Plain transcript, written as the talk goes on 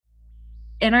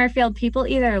in our field, people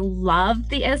either love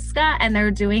the ISCA and they're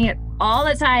doing it all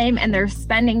the time and they're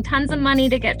spending tons of money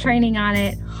to get training on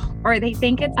it, or they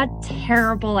think it's a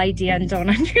terrible idea and don't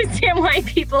understand why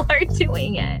people are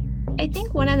doing it. I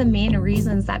think one of the main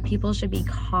reasons that people should be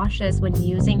cautious when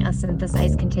using a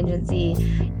synthesized contingency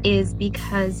is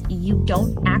because you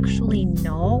don't actually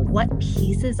know what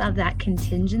pieces of that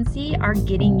contingency are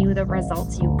getting you the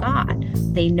results you got.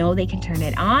 They know they can turn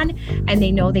it on and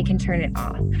they know they can turn it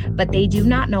off, but they do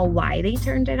not know why they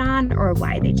turned it on or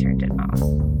why they turned it off.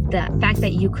 The fact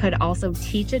that you could also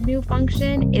teach a new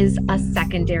function is a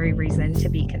secondary reason to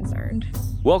be concerned.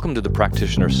 Welcome to the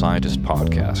Practitioner Scientist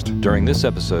Podcast. During this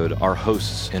episode, our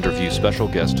hosts interview special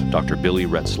guest Dr. Billy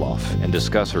Retzlaff and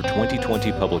discuss her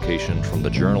 2020 publication from the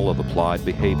Journal of Applied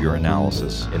Behavior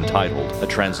Analysis entitled A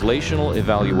Translational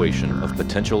Evaluation of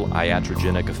Potential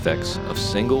Iatrogenic Effects of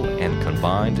Single and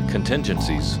Combined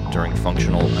Contingencies During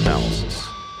Functional Analysis.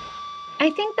 I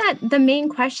think that the main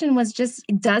question was just,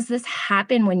 does this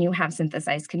happen when you have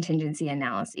synthesized contingency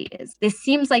analyses? This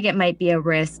seems like it might be a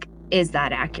risk. Is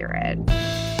that accurate?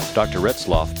 Dr.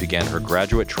 Retzlaff began her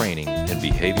graduate training in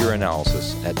behavior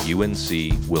analysis at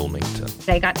UNC Wilmington.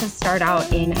 I got to start out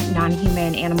in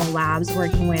non-human animal labs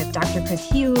working with Dr.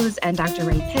 Chris Hughes and Dr.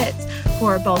 Ray Pitts, who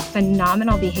are both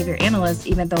phenomenal behavior analysts,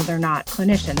 even though they're not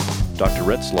clinicians. Dr.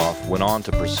 Retzlaff went on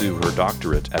to pursue her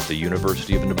doctorate at the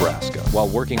University of Nebraska while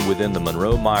working within the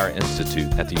Monroe Meyer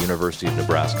Institute at the University of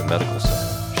Nebraska Medical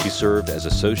Center. She served as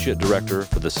Associate Director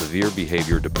for the Severe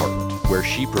Behavior Department, where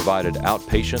she provided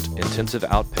outpatient, intensive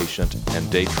outpatient,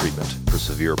 and day treatment for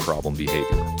severe problem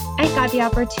behavior. I got the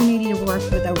opportunity to work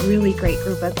with a really great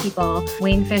group of people,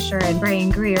 Wayne Fisher and Brian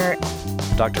Greer.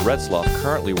 Dr. Retzlaff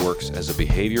currently works as a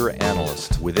behavior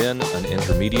analyst within an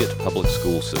intermediate public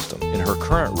school system. In her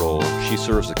current role, she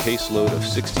serves a caseload of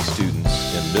 60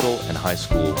 students in middle and high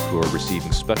school who are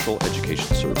receiving special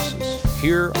education services.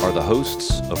 Here are the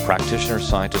hosts of Practitioner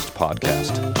Scientist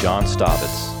Podcast, John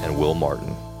Stavitz and Will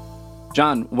Martin.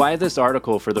 John, why this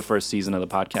article for the first season of the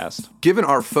podcast? Given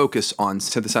our focus on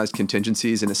synthesized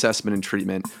contingencies in assessment and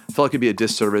treatment, I felt like it'd be a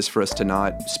disservice for us to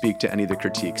not speak to any of the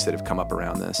critiques that have come up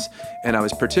around this. And I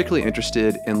was particularly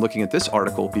interested in looking at this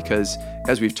article because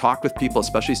as we've talked with people,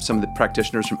 especially some of the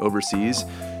practitioners from overseas,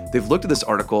 they've looked at this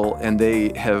article and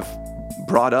they have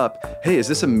brought up, hey, is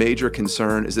this a major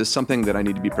concern? Is this something that I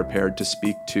need to be prepared to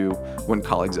speak to when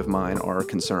colleagues of mine are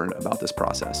concerned about this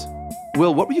process?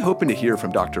 Will, what were you hoping to hear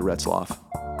from Dr. Retzlaff?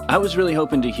 I was really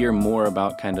hoping to hear more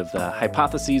about kind of the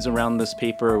hypotheses around this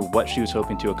paper, what she was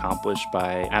hoping to accomplish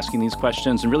by asking these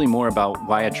questions, and really more about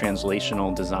why a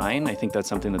translational design. I think that's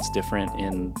something that's different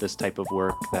in this type of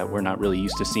work that we're not really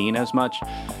used to seeing as much.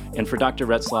 And for Dr.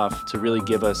 Retzlaff to really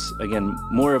give us, again,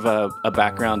 more of a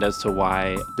background as to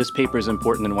why this paper is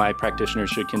important and why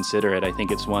practitioners should consider it. I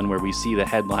think it's one where we see the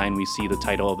headline, we see the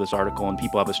title of this article, and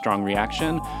people have a strong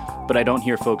reaction. But I don't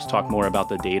hear folks talk more about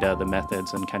the data, the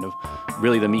methods, and kind of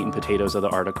really the meat and potatoes of the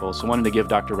article. So I wanted to give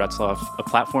Dr. Retzlaff a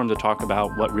platform to talk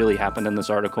about what really happened in this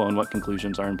article and what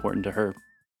conclusions are important to her.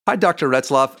 Hi, Dr.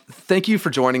 Retzlaff. Thank you for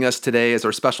joining us today as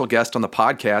our special guest on the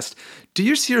podcast. Do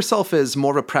you see yourself as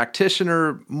more of a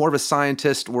practitioner, more of a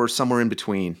scientist, or somewhere in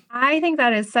between? I think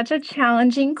that is such a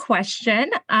challenging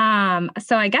question.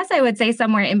 So I guess I would say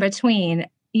somewhere in between.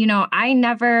 You know, I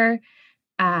never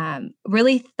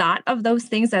really thought of those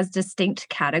things as distinct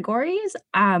categories.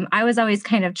 I was always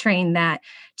kind of trained that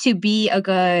to be a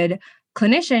good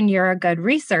clinician, you're a good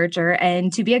researcher.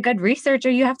 And to be a good researcher,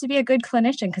 you have to be a good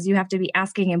clinician because you have to be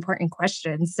asking important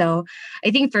questions. So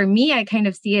I think for me, I kind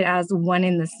of see it as one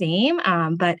and the same.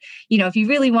 But, you know, if you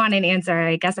really want an answer,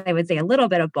 I guess I would say a little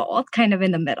bit of both, kind of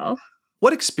in the middle.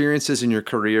 What experiences in your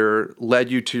career led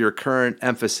you to your current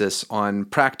emphasis on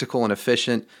practical and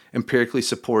efficient, empirically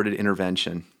supported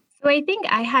intervention? So I think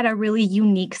I had a really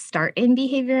unique start in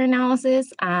behavior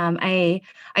analysis. I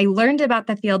learned about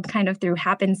the field kind of through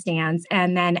happenstance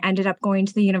and then ended up going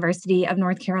to the University of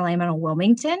North Carolina,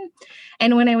 Wilmington.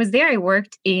 And when I was there, I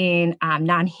worked in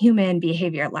non-human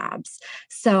behavior labs.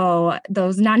 So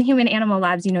those non-human animal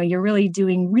labs, you know, you're really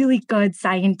doing really good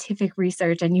scientific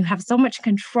research and you have so much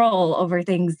control over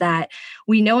things that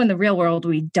we know in the real world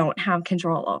we don't have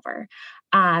control over.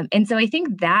 And so I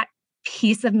think that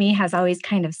piece of me has always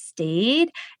kind of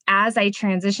stayed as I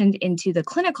transitioned into the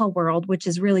clinical world, which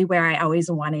is really where I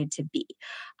always wanted to be.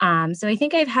 So I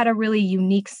think I've had a really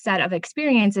unique set of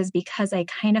experiences because I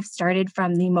kind of started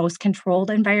from the most controlled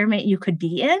environment you could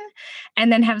be in,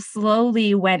 and then have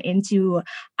slowly went into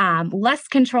less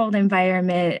controlled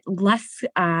environment, less,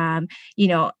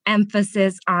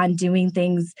 emphasis on doing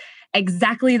things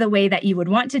exactly the way that you would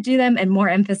want to do them and more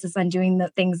emphasis on doing the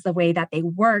things the way that they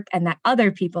work and that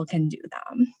other people can do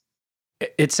them.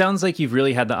 It sounds like you've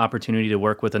really had the opportunity to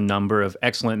work with a number of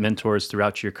excellent mentors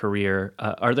throughout your career.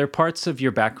 Are there parts of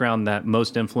your background that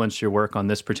most influenced your work on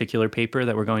this particular paper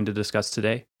that we're going to discuss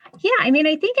today? Yeah, I mean,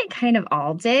 I think it kind of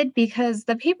all did because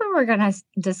the paper we're going to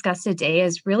discuss today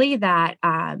is really that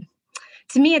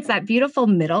to me, it's that beautiful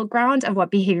middle ground of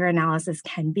what behavior analysis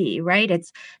can be, right?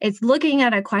 It's looking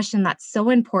at a question that's so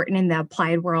important in the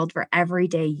applied world for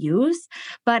everyday use,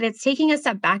 but it's taking a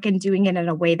step back and doing it in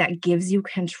a way that gives you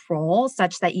control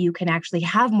such that you can actually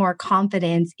have more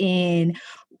confidence in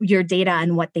your data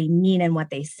and what they mean and what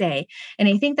they say. And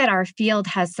I think that our field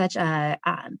has such a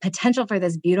potential for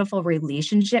this beautiful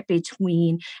relationship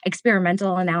between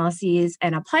experimental analyses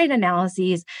and applied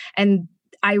analyses. And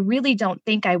I really don't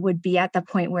think I would be at the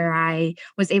point where I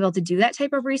was able to do that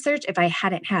type of research if I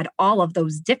hadn't had all of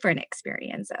those different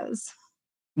experiences.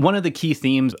 One of the key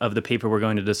themes of the paper we're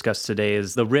going to discuss today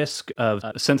is the risk of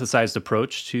a synthesized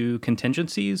approach to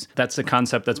contingencies. That's a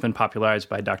concept that's been popularized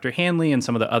by Dr. Hanley and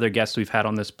some of the other guests we've had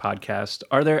on this podcast.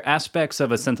 Are there aspects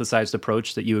of a synthesized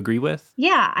approach that you agree with?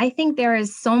 Yeah, I think there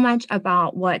is so much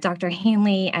about what Dr.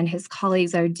 Hanley and his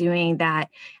colleagues are doing that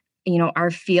our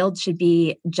field should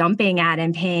be jumping at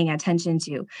and paying attention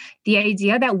to. The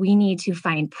idea that we need to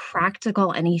find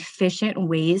practical and efficient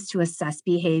ways to assess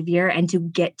behavior and to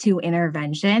get to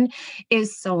intervention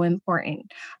is so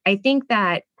important. I think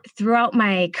that throughout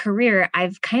my career,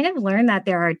 I've kind of learned that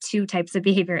there are two types of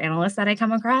behavior analysts that I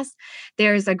come across.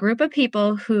 There's a group of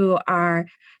people who are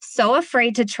so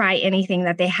afraid to try anything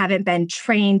that they haven't been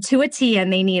trained to a T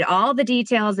and they need all the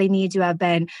details. They need to have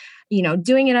been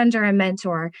doing it under a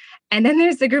mentor. And then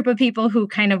there's the group of people who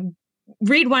kind of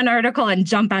read one article and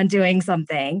jump on doing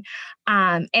something.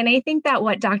 And I think that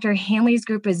what Dr. Hanley's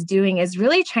group is doing is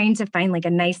really trying to find like a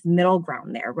nice middle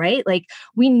ground there, right? Like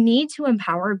we need to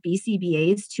empower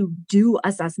BCBAs to do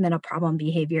assessment of problem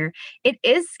behavior. It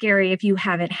is scary if you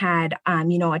haven't had,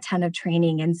 a ton of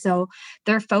training. And so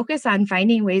they're focused on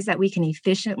finding ways that we can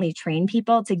efficiently train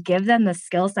people to give them the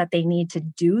skills that they need to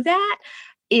do that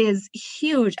is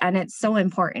huge and it's so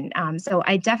important. So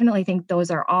I definitely think those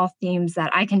are all themes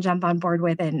that I can jump on board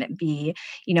with and be,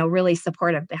 really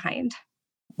supportive behind.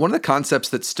 One of the concepts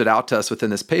that stood out to us within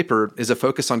this paper is a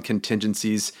focus on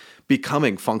contingencies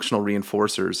becoming functional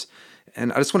reinforcers.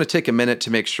 And I just want to take a minute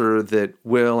to make sure that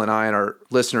Will and I and our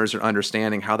listeners are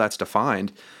understanding how that's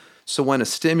defined. So when a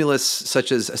stimulus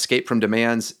such as escape from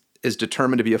demands is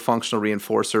determined to be a functional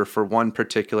reinforcer for one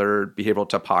particular behavioral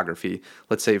topography,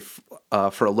 let's say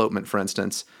for elopement, for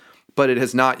instance, but it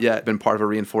has not yet been part of a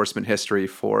reinforcement history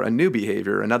for a new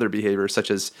behavior, another behavior,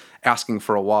 such as asking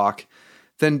for a walk,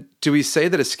 then do we say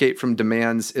that escape from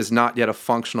demands is not yet a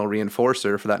functional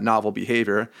reinforcer for that novel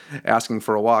behavior, asking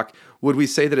for a walk? Would we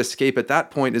say that escape at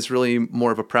that point is really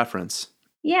more of a preference?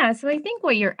 Yeah, so I think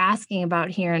what you're asking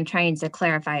about here and trying to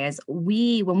clarify is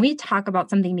when we talk about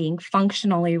something being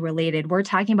functionally related, we're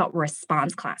talking about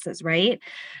response classes, right?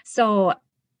 So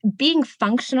being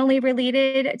functionally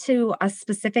related to a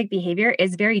specific behavior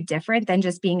is very different than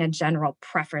just being a general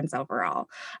preference overall.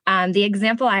 The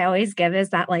example I always give is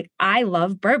that I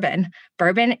love bourbon.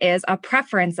 Bourbon is a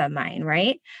preference of mine,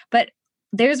 right? But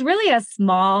there's really a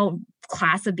small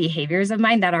class of behaviors of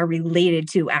mine that are related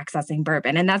to accessing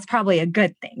bourbon. And that's probably a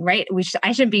good thing, right?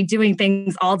 I shouldn't be doing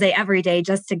things all day, every day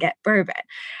just to get bourbon.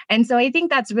 And so I think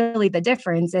that's really the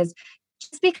difference is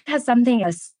just because something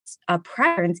is a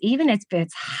preference, even if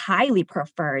it's highly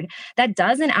preferred, that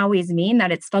doesn't always mean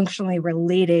that it's functionally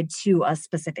related to a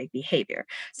specific behavior.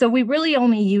 So we really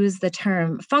only use the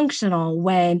term functional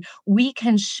when we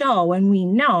can show and we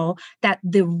know that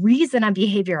the reason a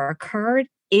behavior occurred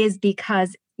is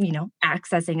because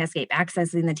accessing escape,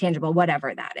 accessing the tangible,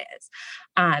 whatever that is.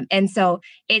 And so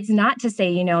it's not to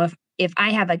say, if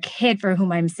I have a kid for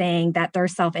whom I'm saying that their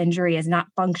self-injury is not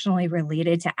functionally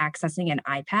related to accessing an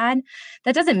iPad,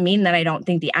 that doesn't mean that I don't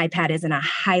think the iPad isn't a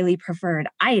highly preferred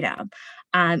item.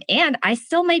 And I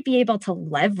still might be able to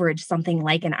leverage something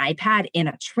like an iPad in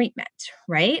a treatment,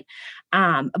 right?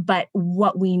 But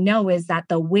what we know is that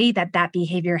the way that that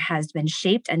behavior has been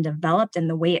shaped and developed and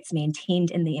the way it's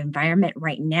maintained in the environment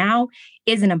right now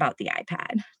isn't about the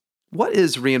iPad. What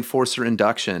is reinforcer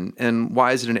induction, and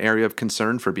why is it an area of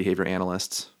concern for behavior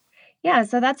analysts? Yeah,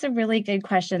 so that's a really good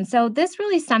question. So this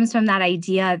really stems from that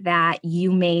idea that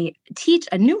you may teach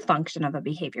a new function of a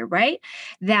behavior, right?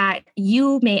 That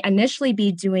you may initially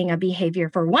be doing a behavior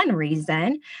for one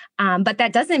reason, But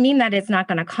that doesn't mean that it's not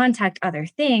going to contact other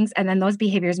things. And then those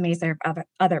behaviors may serve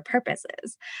other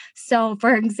purposes. So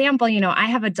for example, I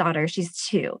have a daughter, she's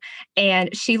 2,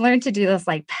 and she learned to do this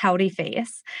like pouty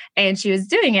face. And she was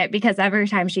doing it because every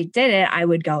time she did it, I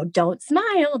would go, don't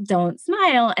smile, don't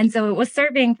smile. And so it was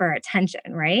serving for attention,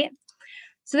 right?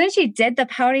 So then she did the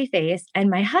pouty face, and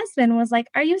my husband was like,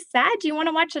 "Are you sad? Do you want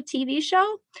to watch a TV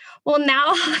show?" Well, now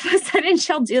all of a sudden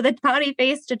she'll do the pouty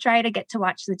face to try to get to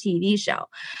watch the TV show.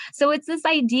 So it's this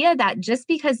idea that just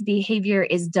because behavior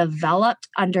is developed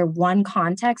under one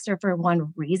context or for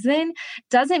one reason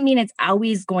doesn't mean it's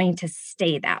always going to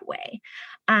stay that way.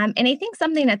 And I think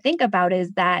something to think about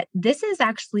is that this is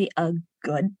actually a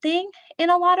good thing in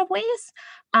a lot of ways.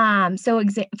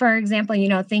 For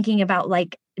example, thinking about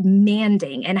like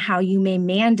manding and how you may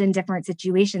mand in different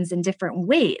situations in different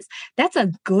ways, that's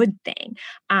a good thing.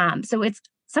 So it's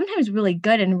sometimes really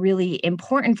good and really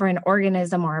important for an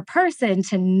organism or a person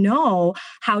to know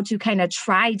how to kind of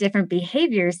try different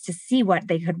behaviors to see what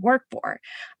they could work for.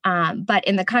 But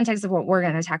in the context of what we're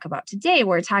going to talk about today,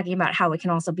 we're talking about how it can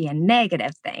also be a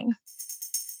negative thing.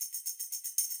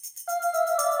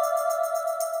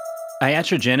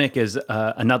 Iatrogenic is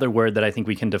another word that I think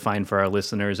we can define for our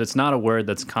listeners. It's not a word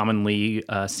that's commonly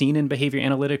seen in behavior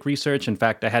analytic research. In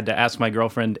fact, I had to ask my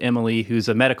girlfriend, Emily, who's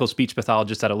a medical speech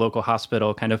pathologist at a local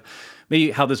hospital, kind of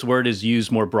maybe how this word is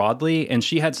used more broadly. And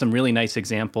she had some really nice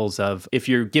examples of if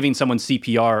you're giving someone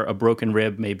CPR, a broken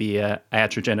rib may be an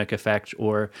iatrogenic effect,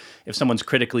 or if someone's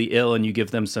critically ill and you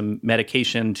give them some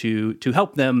medication to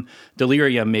help them,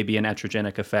 delirium may be an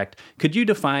iatrogenic effect. Could you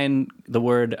define the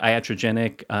word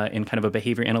iatrogenic in kind of a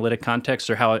behavior analytic context,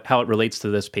 or how it relates to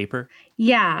this paper?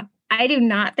 Yeah, I do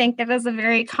not think it is a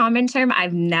very common term.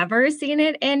 I've never seen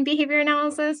it in behavior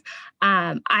analysis.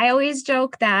 I always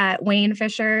joke that Wayne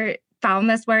Fisher found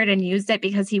this word and used it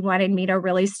because he wanted me to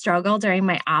really struggle during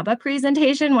my ABA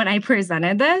presentation when I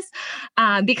presented this,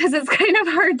 because it's kind of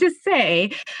hard to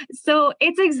say. So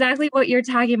it's exactly what you're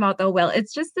talking about, though, Will.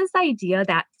 It's just this idea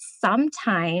that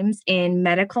sometimes in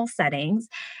medical settings,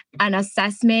 an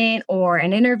assessment or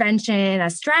an intervention, a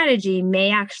strategy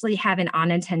may actually have an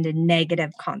unintended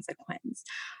negative consequence.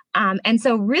 And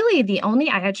so really the only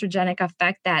iatrogenic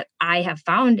effect that I have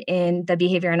found in the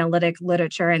behavior analytic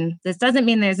literature, and this doesn't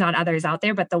mean there's not others out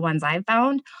there, but the ones I've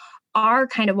found are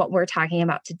kind of what we're talking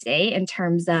about today in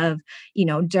terms of,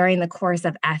 during the course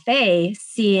of FA,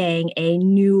 seeing a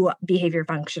new behavior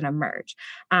function emerge.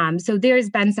 So there's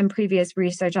been some previous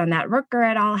research on that. Rooker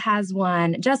et al. Has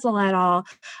one, Jessel et al.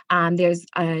 There's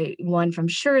one from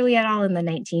Shirley et al. In the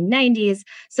 1990s.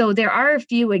 So there are a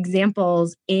few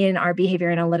examples in our behavior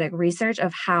analytic research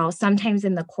of how sometimes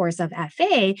in the course of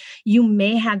FA, you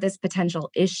may have this potential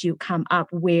issue come up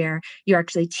where you're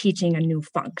actually teaching a new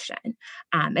function.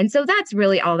 And so that's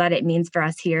really all that it means for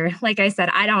us here. Like I said,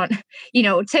 I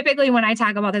don't, typically when I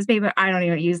talk about this paper, I don't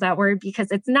even use that word because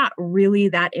it's not really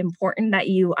that important that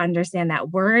you understand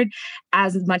that word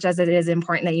as much as it is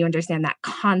important that you understand that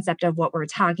concept of what we're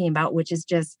talking about, which is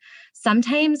just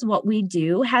sometimes what we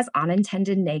do has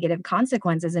unintended negative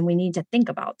consequences, and we need to think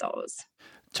about those.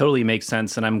 Totally makes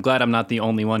sense. And I'm glad I'm not the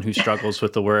only one who struggles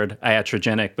with the word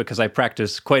iatrogenic, because I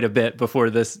practiced quite a bit before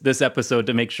this episode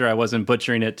to make sure I wasn't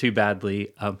butchering it too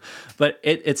badly. But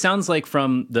it sounds like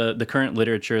from the current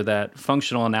literature that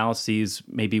functional analyses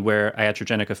may be where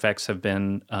iatrogenic effects have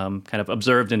been kind of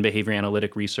observed in behavior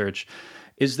analytic research.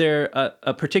 Is there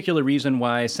a particular reason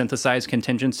why synthesized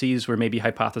contingencies were maybe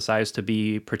hypothesized to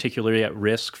be particularly at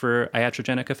risk for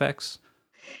iatrogenic effects?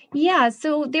 Yeah,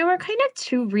 so there were kind of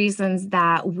two reasons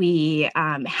that we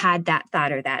had that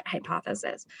thought or that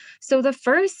hypothesis. So the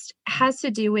first has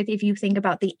to do with if you think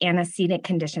about the antecedent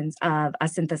conditions of a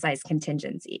synthesized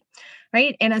contingency,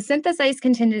 right? In a synthesized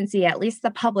contingency, at least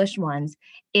the published ones,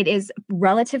 it is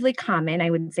relatively common, I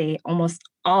would say almost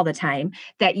all the time,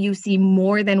 that you see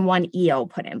more than one EO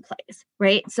put in place,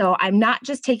 right? So I'm not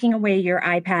just taking away your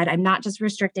iPad. I'm not just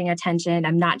restricting attention.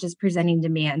 I'm not just presenting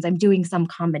demands. I'm doing some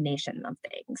combination of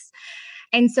things.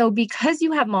 And so because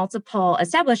you have multiple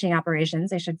establishing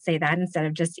operations, I should say that instead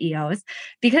of just EOs,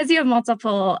 because you have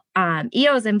multiple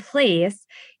EOs in place,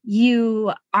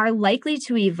 you are likely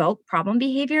to evoke problem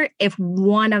behavior if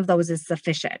one of those is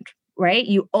sufficient, right?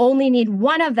 You only need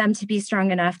one of them to be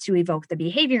strong enough to evoke the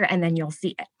behavior, and then you'll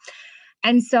see it.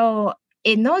 And so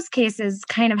in those cases,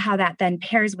 kind of how that then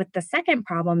pairs with the second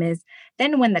problem is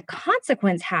then when the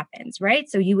consequence happens, right?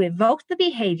 So you evoke the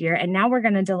behavior, and now we're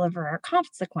going to deliver a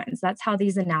consequence. That's how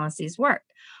these analyses work.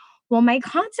 Well, my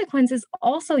consequence is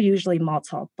also usually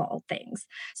multiple things.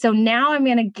 So now I'm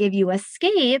going to give you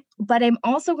escape, but I'm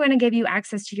also going to give you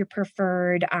access to your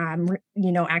preferred,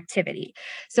 activity.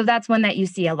 So that's one that you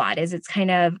see a lot. Is it's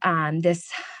kind of this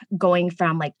going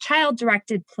from like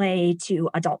child-directed play to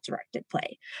adult-directed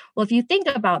play. Well, if you think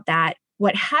about that,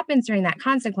 what happens during that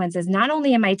consequence is not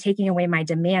only am I taking away my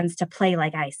demands to play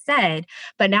like I said,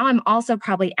 but now I'm also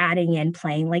probably adding in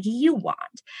playing like you want.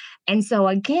 And so,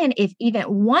 again, if even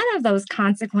one of those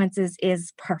consequences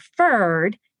is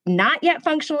preferred, not yet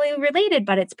functionally related,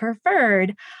 but it's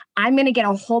preferred, I'm going to get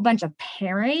a whole bunch of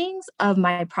pairings of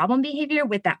my problem behavior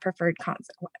with that preferred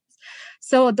consequence.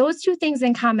 So, those two things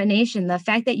in combination, the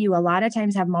fact that you a lot of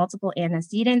times have multiple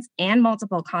antecedents and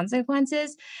multiple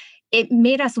consequences, it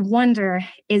made us wonder,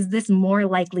 is this more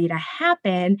likely to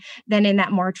happen than in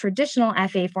that more traditional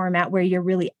FA format where you're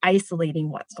really isolating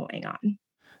what's going on?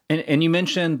 And you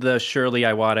mentioned the Shirley,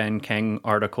 Iwata, and Kang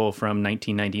article from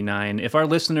 1999. If our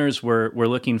listeners were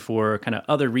looking for kind of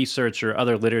other research or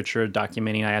other literature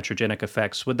documenting iatrogenic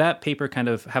effects, would that paper kind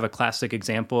of have a classic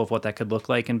example of what that could look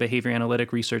like in behavior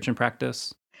analytic research and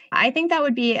practice? I think that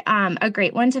would be a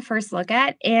great one to first look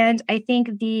at. And I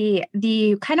think the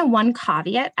kind of one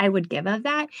caveat I would give of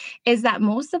that is that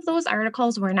most of those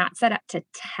articles were not set up to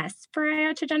test for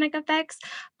iatrogenic effects.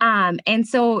 And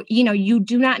so, you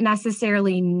do not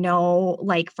necessarily know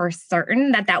like for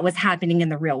certain that that was happening in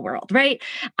the real world, right?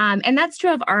 And that's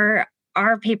true of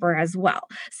our paper as well.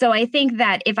 So I think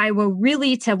that if I were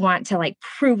really to want to like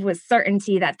prove with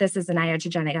certainty that this is an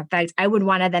iatrogenic effect, I would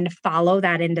want to then follow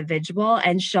that individual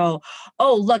and show,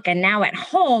 oh, look, and now at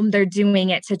home, they're doing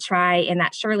it to try in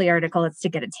that Shirley article, it's to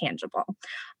get it tangible.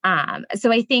 So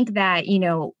I think that,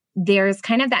 there's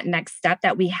kind of that next step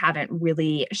that we haven't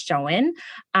really shown.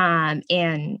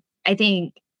 And I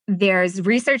think there's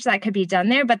research that could be done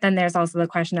there, but then there's also the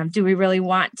question of, do we really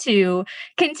want to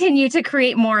continue to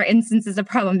create more instances of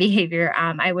problem behavior?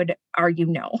 I would argue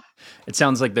no. It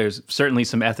sounds like there's certainly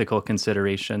some ethical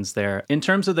considerations there. In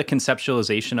terms of the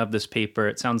conceptualization of this paper,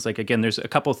 it sounds like, again, there's a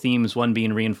couple themes, one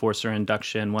being reinforcer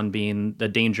induction, one being the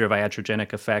danger of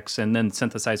iatrogenic effects, and then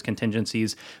synthesized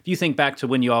contingencies. If you think back to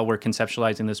when you all were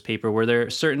conceptualizing this paper, were there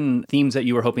certain themes that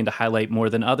you were hoping to highlight more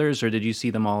than others, or did you see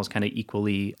them all as kind of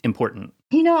equally important?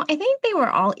 I think they were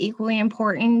all equally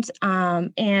important.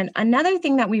 And another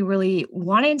thing that we really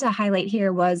wanted to highlight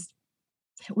here was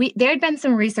there had been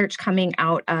some research coming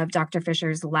out of Dr.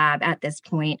 Fisher's lab at this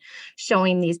point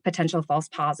showing these potential false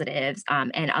positives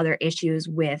and other issues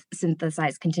with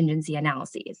synthesized contingency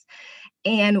analyses.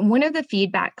 And one of the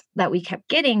feedback that we kept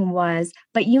getting was,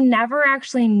 but you never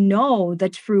actually know the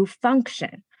true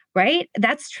function. Right?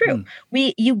 That's true.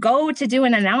 You go to do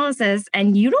an analysis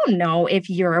and you don't know if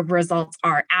your results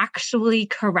are actually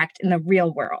correct in the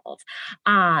real world.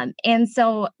 And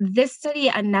so this study,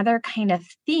 another kind of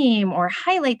theme or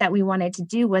highlight that we wanted to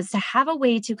do was to have a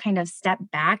way to kind of step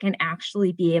back and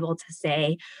actually be able to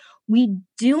say, we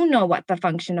do know what the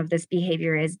function of this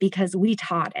behavior is because we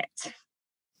taught it.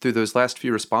 Through those last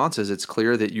few responses, it's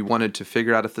clear that you wanted to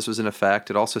figure out if this was an effect.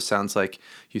 It also sounds like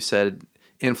you said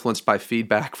influenced by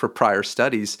feedback for prior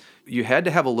studies, you had to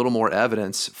have a little more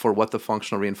evidence for what the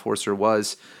functional reinforcer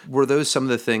was. Were those some of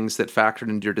the things that factored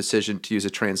into your decision to use a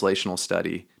translational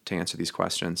study to answer these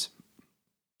questions?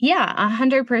 Yeah,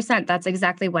 100%. That's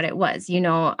exactly what it was.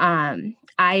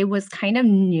 I was kind of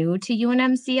new to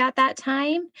UNMC at that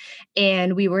time,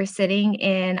 and we were sitting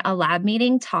in a lab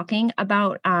meeting talking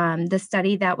about the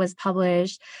study that was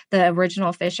published, the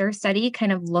original Fisher study,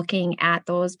 kind of looking at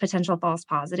those potential false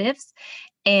positives.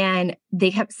 And they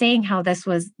kept saying how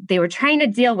they were trying to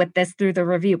deal with this through the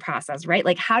review process, right?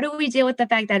 Like, how do we deal with the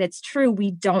fact that it's true, we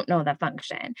don't know the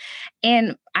function?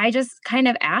 And I just kind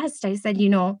of asked, I said,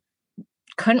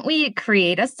 couldn't we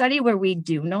create a study where we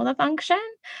do know the function?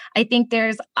 I think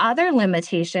there's other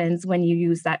limitations when you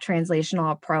use that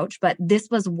translational approach, but this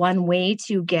was one way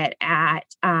to get at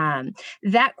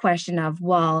that question of,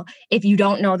 well, if you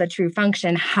don't know the true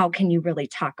function, how can you really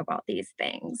talk about these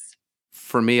things?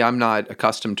 For me, I'm not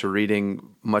accustomed to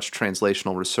reading much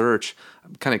translational research.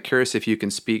 I'm kind of curious if you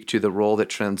can speak to the role that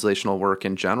translational work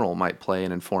in general might play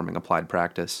in informing applied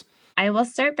practice. I will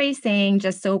start by saying,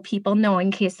 just so people know,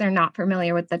 in case they're not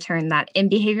familiar with the term, that in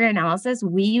behavior analysis,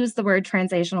 we use the word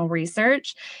translational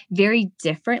research very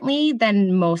differently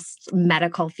than most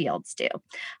medical fields do.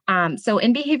 So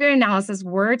in behavior analysis,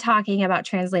 we're talking about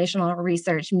translational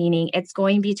research, meaning it's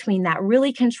going between that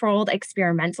really controlled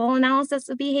experimental analysis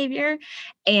of behavior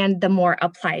and the more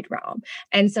applied realm.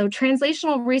 And so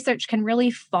translational research can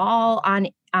really fall on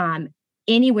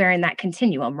anywhere in that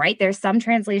continuum, right? There's some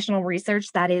translational research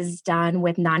that is done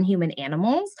with non-human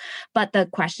animals, but the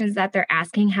questions that they're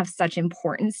asking have such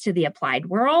importance to the applied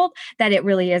world that it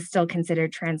really is still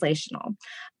considered translational.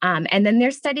 And then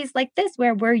there's studies like this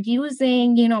where we're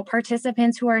using,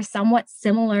 participants who are somewhat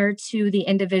similar to the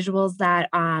individuals that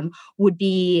would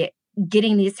be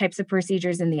getting these types of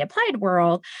procedures in the applied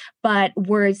world, but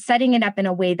we're setting it up in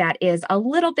a way that is a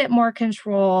little bit more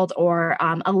controlled or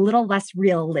a little less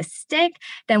realistic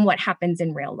than what happens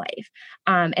in real life.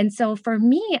 And so for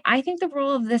me, I think the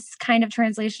role of this kind of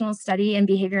translational study and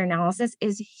behavior analysis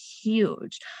is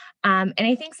huge. And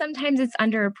I think sometimes it's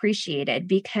underappreciated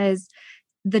because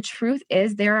the truth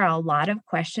is there are a lot of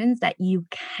questions that you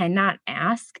cannot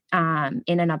ask in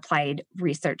an applied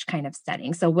research kind of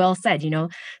setting. So Will said,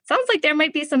 sounds like there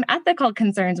might be some ethical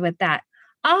concerns with that.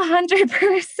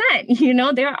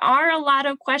 100%. There are a lot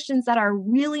of questions that are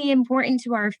really important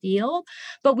to our field,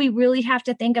 but we really have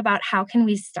to think about how can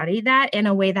we study that in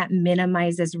a way that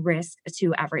minimizes risk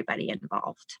to everybody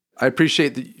involved. I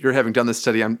appreciate that you're having done this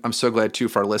study. I'm so glad, too,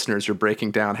 for our listeners, you're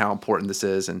breaking down how important this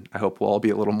is. And I hope we'll all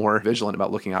be a little more vigilant about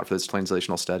looking out for those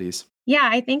translational studies. Yeah,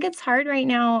 I think it's hard right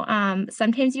now.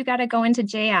 Sometimes you got to go into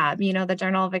JAB, the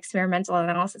Journal of Experimental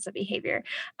Analysis of Behavior.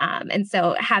 And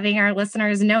so having our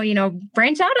listeners know,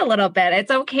 branch out a little bit.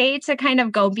 It's okay to kind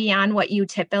of go beyond what you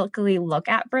typically look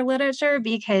at for literature,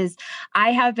 because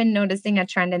I have been noticing a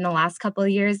trend in the last couple of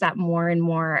years that more and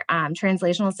more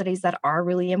translational studies that are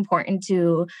really important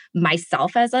to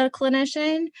myself as a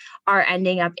clinician are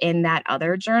ending up in that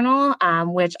other journal,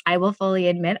 which I will fully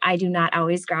admit I do not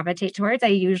always gravitate towards. I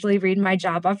usually read my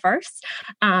JABA first.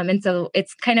 And so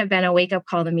it's kind of been a wake-up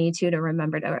call to me too, to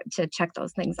remember to check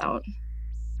those things out.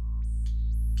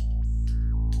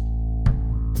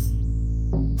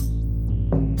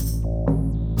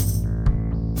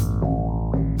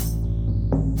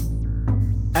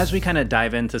 As we kind of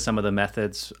dive into some of the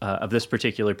methods of this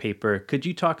particular paper, could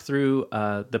you talk through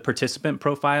the participant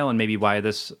profile and maybe why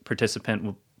this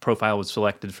participant profile was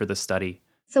selected for this study?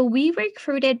 So we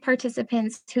recruited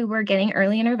participants who were getting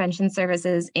early intervention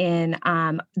services in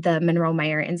the Monroe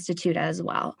Meyer Institute as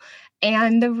well.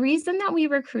 And the reason that we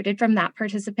recruited from that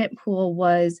participant pool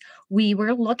was we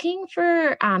were looking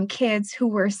for kids who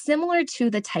were similar to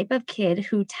the type of kid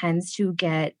who tends to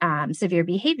get severe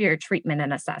behavior treatment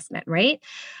and assessment, right?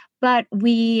 But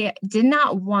we did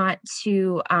not want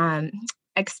to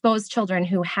expose children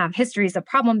who have histories of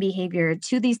problem behavior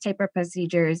to these type of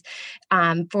procedures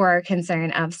for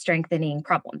concern of strengthening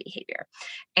problem behavior.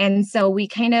 And so we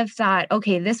kind of thought,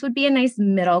 okay, this would be a nice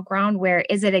middle ground where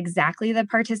is it exactly the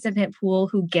participant pool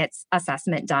who gets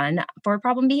assessment done for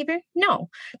problem behavior? No,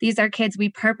 these are kids, we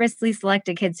purposely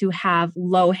selected kids who have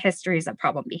low histories of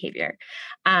problem behavior.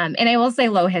 And I will say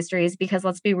low histories because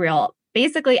let's be real,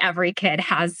 basically every kid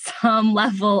has some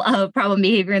level of problem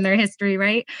behavior in their history,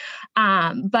 right?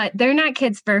 But they're not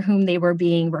kids for whom they were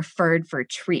being referred for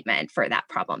treatment for that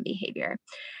problem behavior.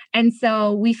 And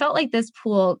so we felt like this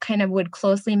pool kind of would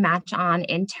closely match on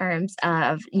in terms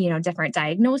of, different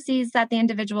diagnoses that the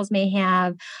individuals may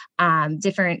have,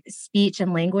 different speech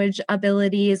and language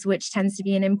abilities, which tends to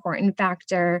be an important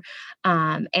factor.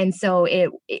 And so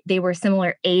they were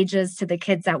similar ages to the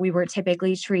kids that we were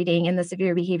typically treating in the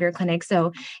severe behavior clinic.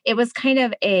 So it was kind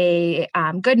of a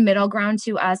good middle ground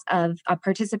to us of a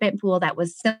participant pool that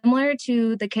was similar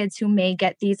to the kids who may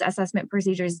get these assessment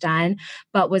procedures done,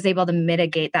 but was able to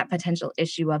mitigate that potential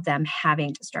issue of them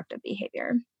having destructive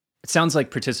behavior. It sounds like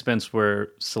participants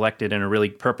were selected in a really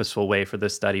purposeful way for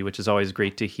this study, which is always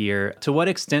great to hear. To what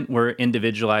extent were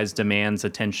individualized demands,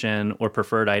 attention, or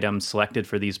preferred items selected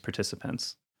for these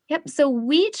participants? Yep. So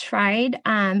we tried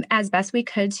as best we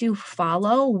could to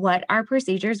follow what our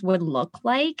procedures would look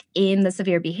like in the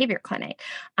severe behavior clinic.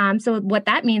 So what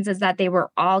that means is that they were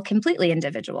all completely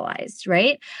individualized,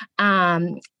 right?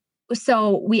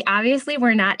 So we obviously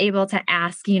were not able to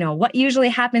ask, what usually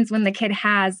happens when the kid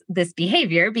has this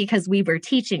behavior because we were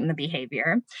teaching the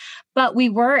behavior, but we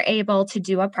were able to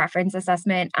do a preference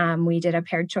assessment. We did a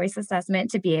paired choice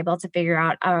assessment to be able to figure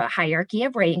out a hierarchy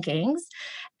of rankings.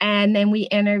 And then we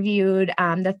interviewed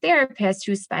the therapist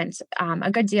who spent a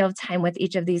good deal of time with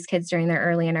each of these kids during their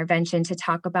early intervention to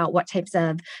talk about what types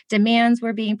of demands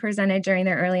were being presented during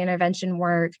their early intervention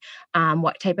work,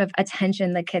 what type of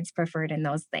attention the kids preferred in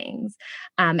those things.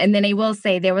 And then I will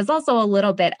say there was also a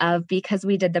little bit of, because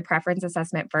we did the preference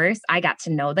assessment first, I got to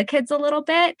know the kids a little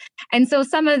bit. And so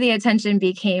some of the attention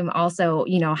became also,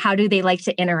 how do they like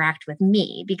to interact with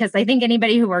me? Because I think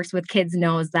anybody who works with kids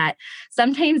knows that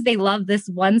sometimes they love this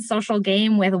one one social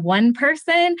game with one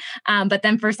person, but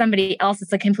then for somebody else,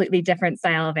 it's a completely different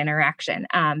style of interaction.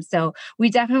 So we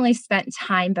definitely spent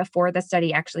time before the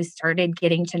study actually started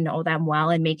getting to know them well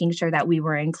and making sure that we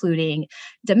were including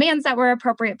demands that were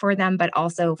appropriate for them, but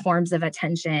also forms of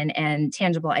attention and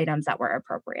tangible items that were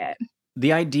appropriate.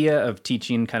 The idea of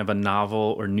teaching kind of a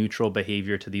novel or neutral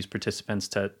behavior to these participants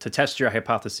to test your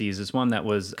hypotheses is one that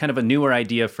was kind of a newer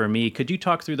idea for me. Could you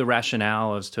talk through the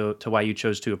rationale as to why you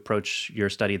chose to approach your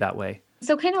study that way?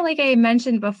 So kind of like I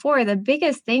mentioned before, the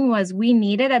biggest thing was we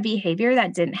needed a behavior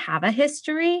that didn't have a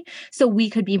history so we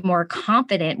could be more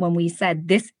confident when we said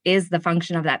this is the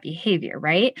function of that behavior,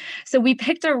 right? So we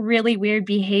picked a really weird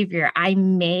behavior. I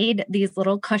made these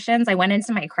little cushions. I went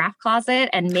into my craft closet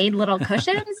and made little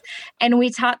cushions and we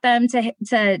taught them to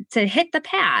hit the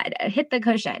pad, hit the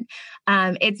cushion.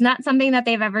 It's not something that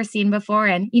they've ever seen before.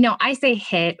 And, I say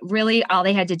hit, really all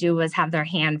they had to do was have their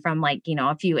hand from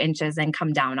a few inches and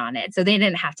come down on it. So they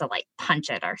didn't have to punch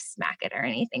it or smack it or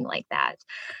anything like that.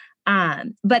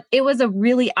 But it was a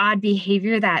really odd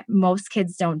behavior that most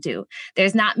kids don't do.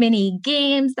 There's not many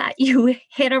games that you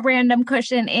hit a random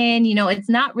cushion in, it's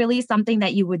not really something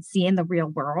that you would see in the real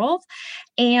world.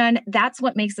 And that's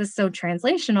what makes us so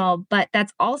translational. But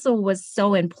that's also was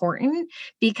so important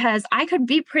because I could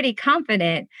be pretty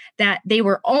confident that they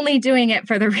were only doing it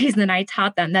for the reason I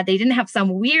taught them, that they didn't have some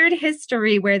weird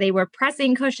history where they were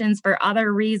pressing cushions for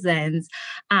other reasons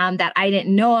that I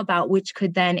didn't know about, which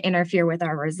could then interfere with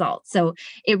our results. So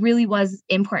it really was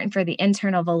important for the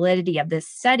internal validity of this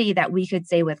study that we could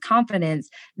say with confidence,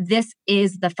 this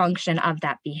is the function of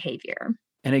that behavior.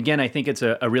 And again, I think it's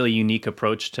a really unique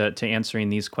approach to answering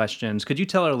these questions. Could you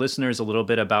tell our listeners a little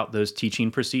bit about those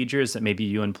teaching procedures that maybe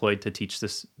you employed to teach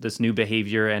this new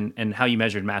behavior and how you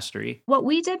measured mastery? What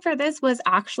we did for this was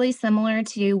actually similar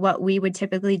to what we would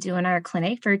typically do in our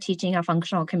clinic for teaching a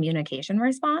functional communication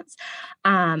response.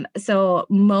 So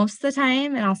most of the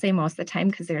time, and I'll say most of the time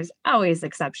because there's always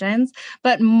exceptions,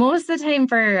 but most of the time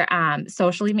for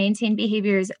socially maintained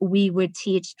behaviors, we would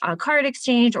teach a card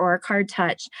exchange or a card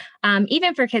touch,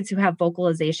 even for kids who have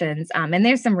vocalizations. And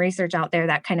there's some research out there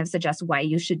that kind of suggests why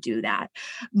you should do that.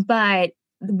 But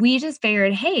we just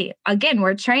figured, hey, again,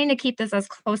 we're trying to keep this as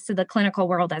close to the clinical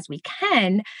world as we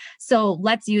can. So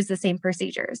let's use the same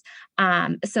procedures.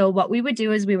 So what we would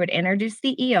do is we would introduce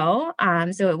the EO.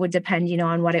 So it would depend,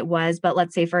 on what it was. But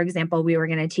let's say, for example, we were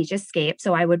going to teach escape.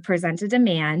 So I would present a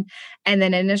demand. And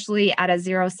then initially at a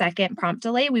 0-second prompt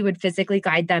delay, we would physically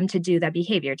guide them to do that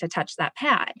behavior, to touch that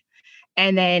pad.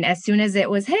 And then as soon as it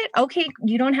was hit, okay,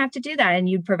 you don't have to do that. And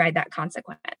you'd provide that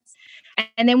consequence.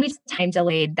 And then we time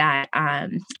delayed that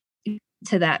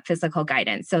to that physical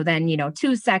guidance. So then,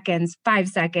 2 seconds, 5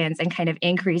 seconds, and kind of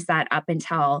increase that up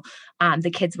until the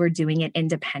kids were doing it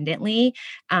independently.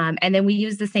 And then we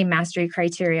use the same mastery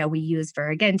criteria we use for,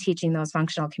 again, teaching those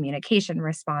functional communication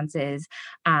responses,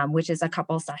 which is a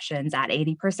couple sessions at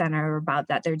 80% or about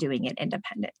that they're doing it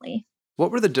independently. What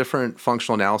were the different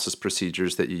functional analysis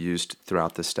procedures that you used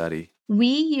throughout the study? We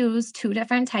use 2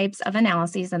 different types of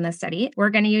analyses in this study. We're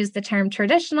going to use the term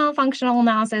traditional functional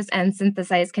analysis and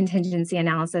synthesized contingency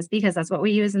analysis because that's what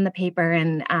we use in the paper.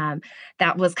 And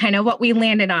that was kind of what we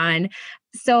landed on.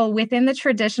 So within the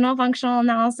traditional functional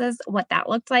analysis, what that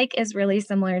looked like is really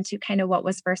similar to kind of what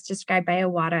was first described by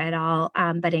Iwata et al.,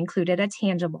 but included a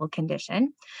tangible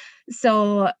condition.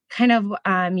 So kind of,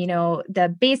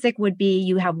 the basic would be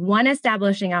you have one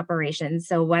establishing operation.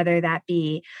 So whether that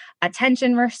be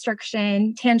attention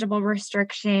restriction, tangible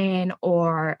restriction,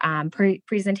 or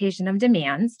presentation of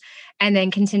demands, and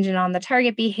then contingent on the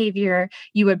target behavior,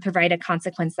 you would provide a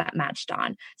consequence that matched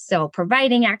on. So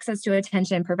providing access to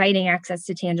attention, providing access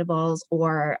to tangibles,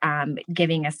 or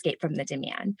giving escape from the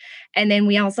demand. And then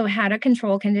we also had a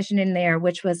control condition in there,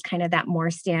 which was kind of that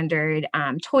more standard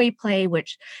toy play,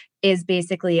 which is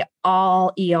basically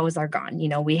all EOs are gone.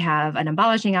 We have an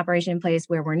abolishing operation in place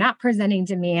where we're not presenting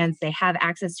demands, they have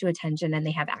access to attention, and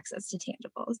they have access to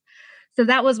tangibles. So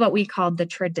that was what we called the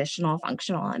traditional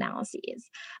functional analyses.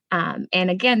 And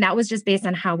again, that was just based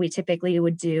on how we typically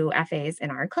would do FAs in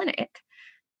our clinic.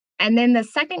 And then the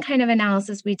second kind of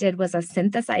analysis we did was a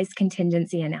synthesized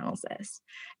contingency analysis.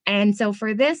 And so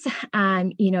for this,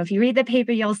 if you read the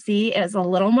paper, you'll see it's a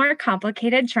little more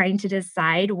complicated trying to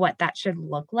decide what that should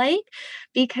look like,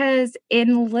 because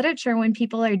in literature, when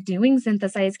people are doing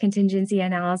synthesized contingency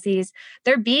analyses,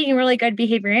 they're being really good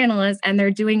behavior analysts and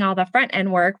they're doing all the front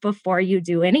end work before you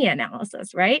do any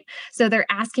analysis, right? So they're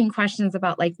asking questions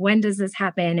about when does this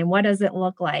happen and what does it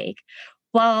look like?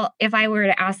 Well, if I were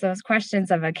to ask those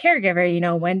questions of a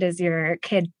caregiver, when does your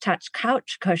kid touch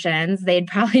couch cushions? They'd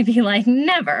probably be like,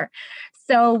 never.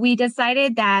 So we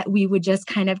decided that we would just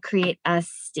kind of create a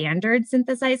standard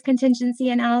synthesized contingency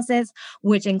analysis,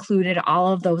 which included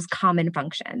all of those common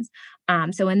functions.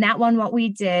 So in that one, what we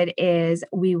did is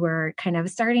we were kind of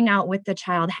starting out with the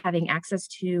child having access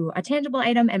to a tangible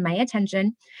item and my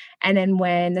attention. And then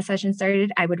when the session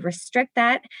started, I would restrict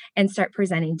that and start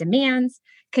presenting demands.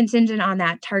 Contingent on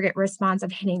that target response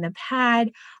of hitting the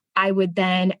pad, I would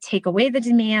then take away the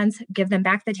demands, give them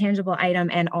back the tangible item,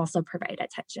 and also provide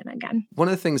attention again. One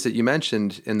of the things that you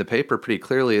mentioned in the paper pretty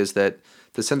clearly is that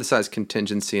the synthesized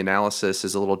contingency analysis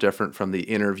is a little different from the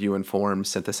interview-informed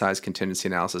synthesized contingency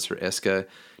analysis, or ISCA,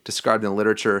 described in the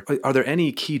literature. Are there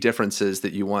any key differences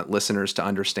that you want listeners to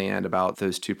understand about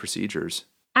those two procedures?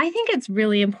 I think it's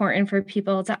really important for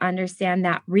people to understand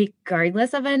that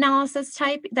regardless of analysis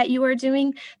type that you are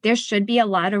doing, there should be a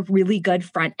lot of really good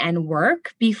front end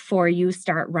work before you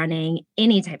start running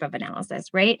any type of analysis,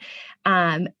 right?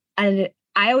 And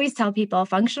I always tell people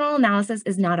functional analysis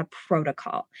is not a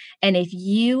protocol. And if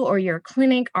you or your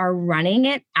clinic are running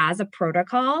it as a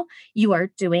protocol, you are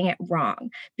doing it wrong.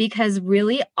 Because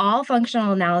really all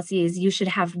functional analyses, you should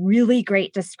have really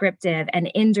great descriptive and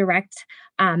indirect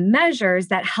measures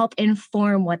that help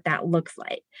inform what that looks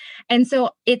like. And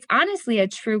so it's honestly a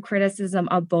true criticism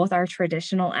of both our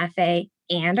traditional FA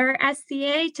and our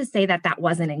SCA to say that that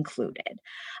wasn't included.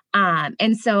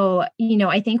 And so,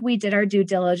 I think we did our due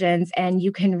diligence, and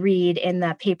you can read in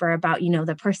the paper about,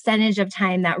 the percentage of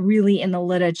time that really in the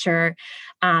literature,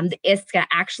 the ISCA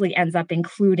actually ends up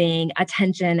including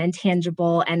attention and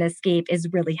tangible and escape is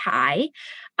really high.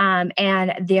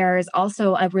 And there's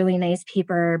also a really nice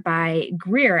paper by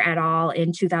Greer et al.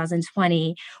 In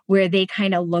 2020, where they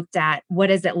kind of looked at what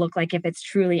does it look like if it's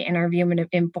truly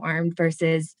interview-informed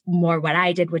versus more what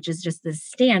I did, which is just the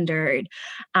standard.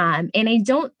 And I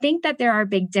don't think that there are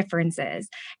big differences.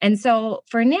 And so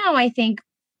for now, I think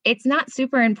it's not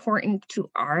super important to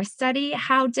our study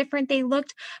how different they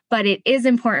looked, but it is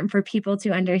important for people to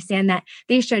understand that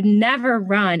they should never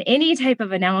run any type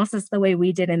of analysis the way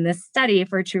we did in this study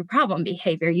for true problem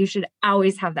behavior. You should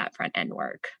always have that front end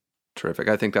work. Terrific.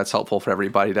 I think that's helpful for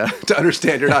everybody to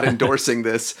understand. You're not endorsing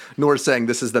this, nor saying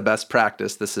this is the best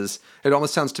practice. It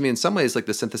almost sounds to me in some ways like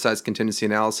the synthesized contingency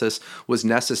analysis was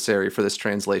necessary for this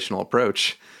translational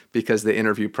approach, because the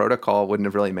interview protocol wouldn't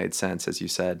have really made sense, as you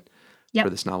said. Yep. For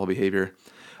this novel behavior.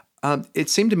 It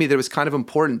seemed to me that it was kind of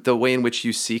important the way in which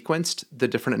you sequenced the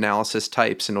different analysis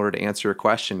types in order to answer your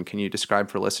question. Can you describe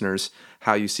for listeners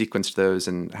how you sequenced those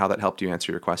and how that helped you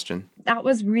answer your question? That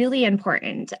was really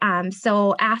important.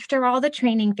 So after all the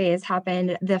training phase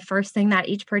happened, the first thing that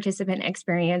each participant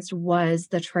experienced was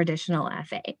the traditional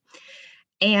FA.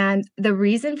 And the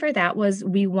reason for that was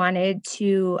we wanted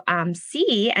to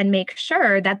see and make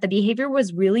sure that the behavior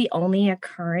was really only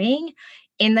occurring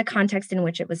in the context in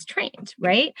which it was trained,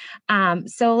 right?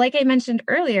 So like I mentioned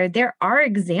earlier, there are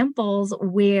examples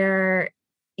where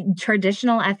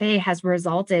traditional FA has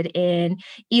resulted in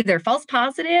either false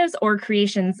positives or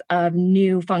creations of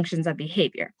new functions of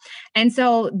behavior. And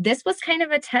so this was kind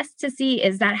of a test to see,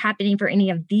 is that happening for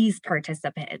any of these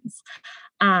participants?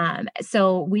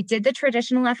 So we did the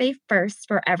traditional FA first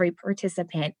for every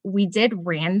participant. We did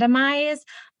randomize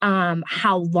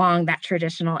how long that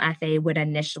traditional FA would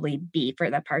initially be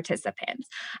for the participants.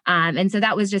 And so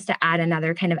that was just to add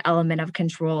another kind of element of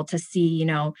control to see,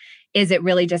 is it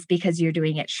really just because you're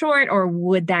doing it short, or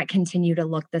would that continue to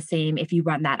look the same if you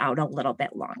run that out a little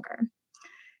bit longer?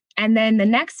 And then the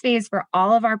next phase for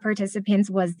all of our participants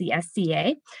was the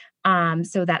SCA.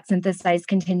 So that synthesized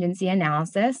contingency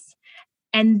analysis.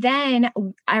 And then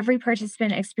every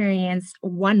participant experienced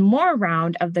one more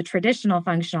round of the traditional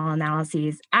functional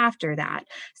analyses after that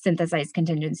synthesized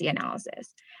contingency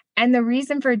analysis. And the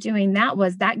reason for doing that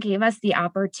was that gave us the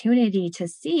opportunity to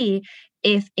see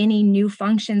if any new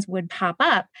functions would pop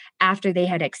up after they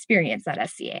had experienced that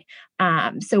SCA.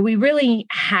 So we really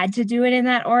had to do it in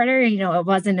that order. It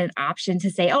wasn't an option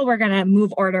to say, we're going to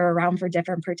move order around for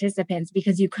different participants,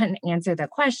 because you couldn't answer the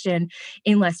question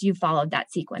unless you followed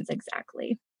that sequence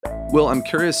exactly. Will, I'm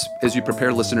curious, as you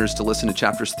prepare listeners to listen to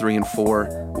chapters 3 and 4,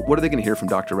 what are they going to hear from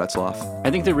Dr. Retzlaff? I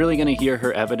think they're really going to hear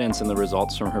her evidence and the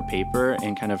results from her paper,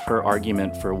 and kind of her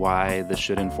argument for why this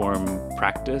should inform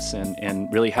practice,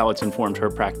 and really how it's informed her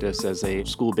practice as a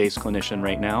school-based clinician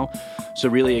right now. So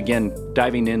really, again,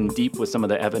 diving in deep with some of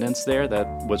the evidence there that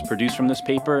was produced from this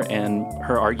paper, and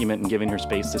her argument and giving her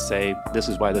space to say, this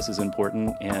is why this is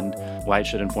important and why it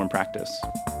should inform practice.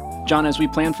 John, as we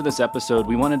planned for this episode,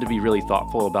 we wanted to be really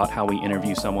thoughtful about how we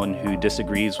interview someone who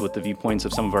disagrees with the viewpoints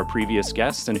of some of our previous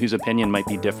guests and whose opinion might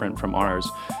be different from ours.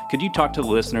 Could you talk to the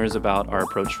listeners about our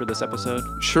approach for this episode?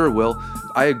 Sure, Will.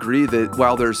 I agree that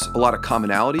while there's a lot of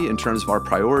commonality in terms of our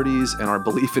priorities and our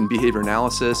belief in behavior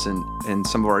analysis and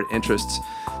some of our interests,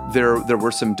 there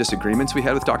were some disagreements we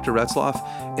had with Dr. Retzlaff,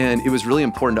 and it was really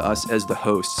important to us as the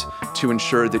hosts to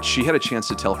ensure that she had a chance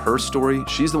to tell her story.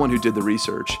 She's the one who did the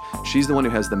research. She's the one who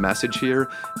has the message here,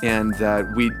 and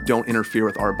that we don't interfere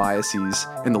with our biases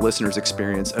and the listener's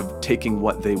experience of taking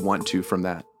what they want to from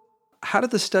that. How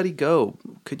did the study go?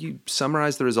 Could you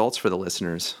summarize the results for the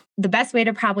listeners? The best way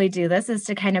to probably do this is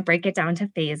to kind of break it down to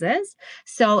phases.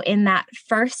 So in that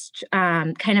first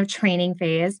kind of training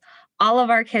phase, all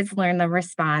of our kids learn the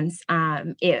response.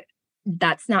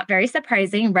 That's not very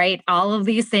surprising, right? All of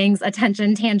these things,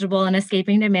 attention, tangible, and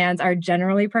escaping demands, are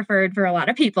generally preferred for a lot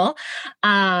of people.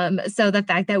 So the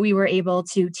fact that we were able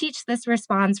to teach this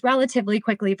response relatively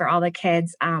quickly for all the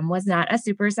kids was not a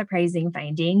super surprising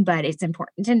finding, but it's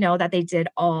important to know that they did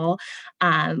all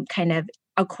kind of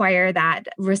acquire that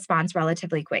response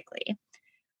relatively quickly.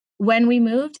 When we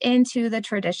moved into the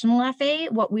traditional FA,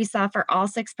 what we saw for all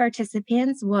 6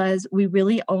 participants was we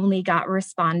really only got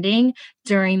responding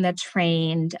during the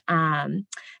trained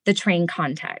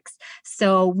context.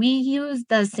 So we used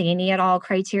the Saney et al.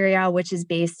 Criteria, which is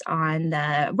based on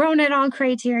the Rohn et al.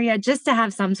 Criteria, just to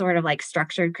have some sort of like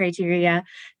structured criteria.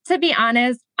 To be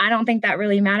honest, I don't think that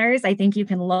really matters. I think you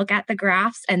can look at the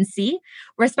graphs and see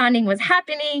responding was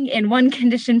happening in one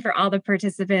condition for all the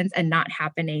participants and not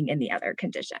happening in the other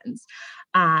conditions.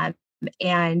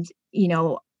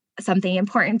 Something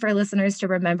important for listeners to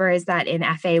remember is that in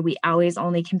FA, we always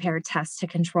only compare test to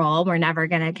control. We're never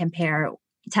going to compare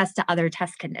test to other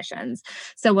test conditions.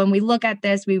 So when we look at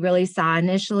this, we really saw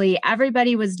initially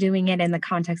everybody was doing it in the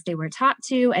context they were taught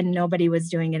to, and nobody was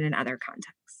doing it in other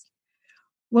contexts.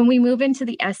 When we move into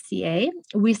the SCA,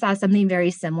 we saw something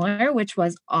very similar, which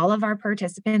was all of our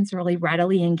participants really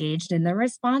readily engaged in the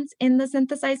response in the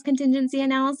synthesized contingency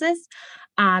analysis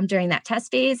during that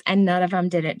test phase, and none of them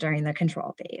did it during the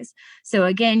control phase. So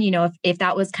again, if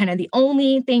that was kind of the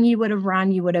only thing you would have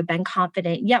run, you would have been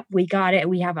confident, yep, we got it,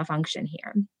 we have a function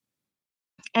here.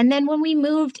 And then when we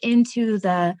moved into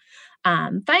the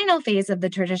final phase of the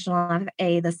traditional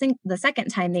FA, the second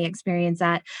time they experience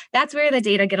that's where the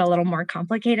data get a little more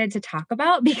complicated to talk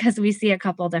about because we see a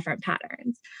couple different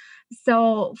patterns.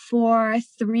 So for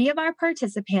 3 of our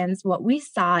participants, what we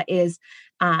saw is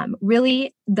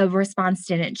really the response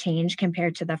didn't change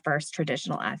compared to the first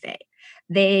traditional FA.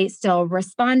 They still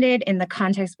responded in the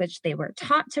context which they were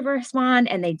taught to respond,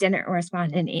 and they didn't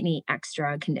respond in any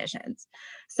extra conditions.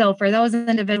 So for those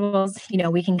individuals,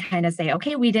 we can kind of say,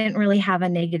 okay, we didn't really have a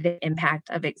negative impact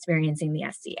of experiencing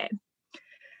the SCA.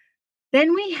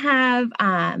 Then we have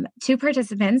 2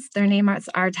 participants. Their names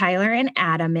are Tyler and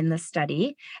Adam in the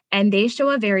study, and they show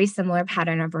a very similar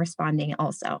pattern of responding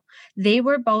also. They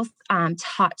were both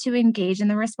taught to engage in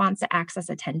the response to access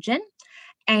attention.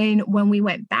 And when we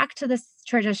went back to the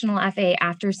traditional FA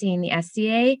after seeing the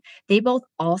SCA, they both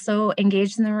also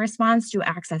engaged in the response to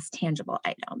access tangible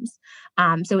items.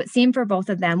 So it seemed for both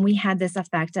of them, we had this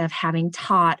effect of having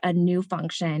taught a new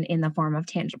function in the form of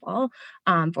tangible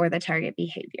for the target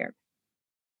behavior.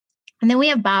 And then we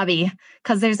have Bobby,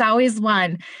 because there's always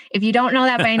one. If you don't know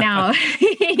that by now,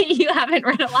 you haven't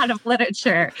read a lot of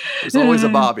literature. There's always a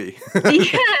Bobby.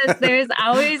 Yes, there's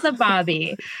always a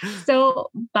Bobby. So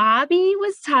Bobby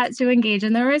was taught to engage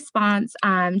in the response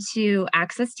to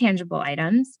access tangible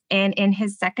items. And in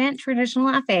his second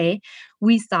traditional FA,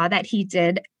 we saw that he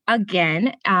did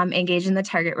again engage in the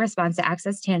target response to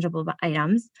access tangible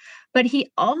items, but he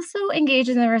also engaged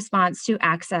in the response to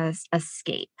access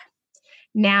escape.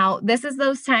 Now, this is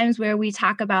those times where we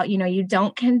talk about, you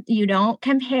don't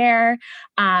compare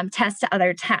tests to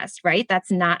other tests, right?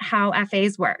 That's not how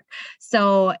FAs work.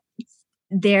 So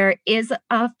there is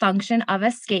a function of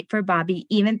escape for Bobby,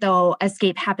 even though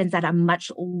escape happens at a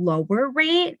much lower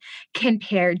rate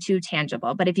compared to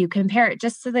tangible. But if you compare it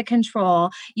just to the control,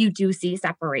 you do see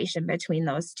separation between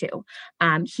those two.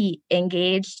 He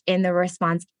engaged in the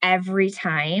response every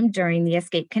time during the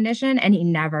escape condition, and he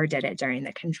never did it during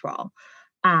the control.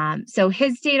 So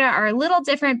his data are a little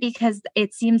different because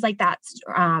it seems like that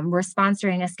response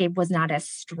during escape was not as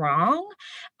strong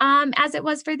as it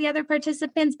was for the other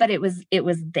participants, but it was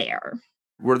there.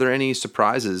 Were there any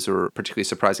surprises or particularly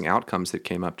surprising outcomes that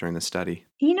came up during the study?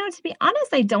 To be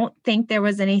honest, I don't think there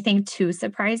was anything too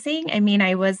surprising. I mean,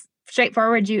 I was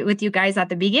straightforward with you guys at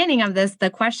the beginning of this. The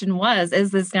question was,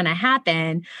 is this going to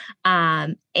happen?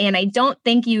 And I don't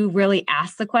think you really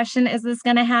ask the question, is this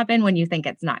going to happen, when you think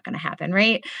it's not going to happen,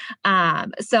 right?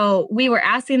 So we were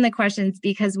asking the questions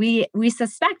because we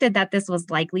suspected that this was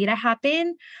likely to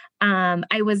happen.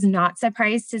 I was not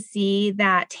surprised to see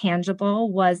that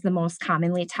tangible was the most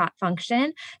commonly taught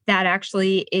function. That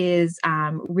actually is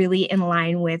really in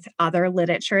line with other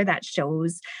literature that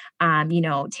shows,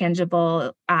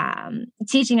 tangible,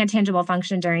 teaching a tangible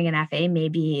function during an FA may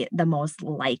be the most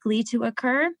likely to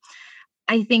occur.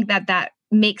 I think that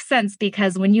makes sense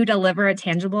because when you deliver a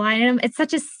tangible item, it's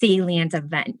such a salient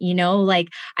event, like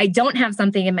I don't have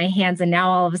something in my hands and now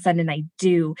all of a sudden I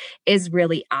do is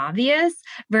really obvious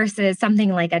versus something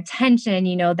like attention,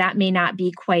 that may not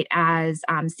be quite as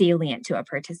salient to a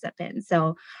participant.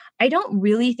 So I don't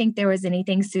really think there was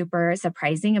anything super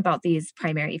surprising about these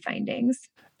primary findings.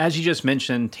 As you just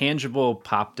mentioned, tangible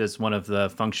popped as one of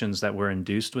the functions that were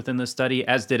induced within the study,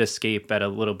 as did escape at a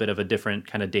little bit of a different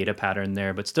kind of data pattern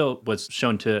there, but still was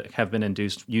shown to have been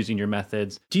induced using your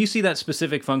methods. Do you see that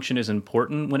specific function is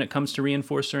important when it comes to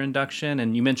reinforcer induction?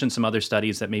 And you mentioned some other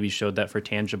studies that maybe showed that for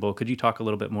tangible. Could you talk a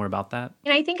little bit more about that?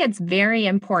 And I think it's very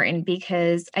important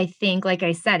because I think, like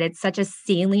I said, it's such a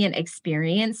salient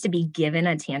experience to be given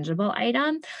a tangible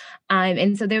item.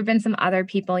 And so there have been some other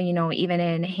people, even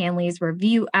in Hanley's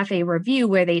FA review,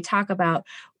 where they talk about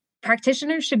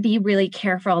practitioners should be really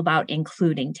careful about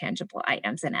including tangible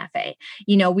items in FA.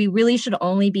 We really should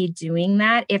only be doing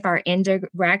that if our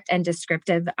indirect and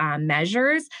descriptive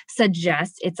measures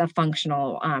suggest it's a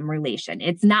functional relation.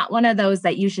 It's not one of those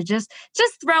that you should just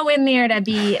throw in there to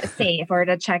be safe or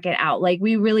to check it out. Like,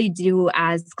 we really do,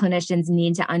 as clinicians,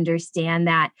 need to understand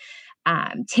that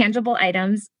tangible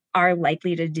items are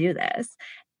likely to do this.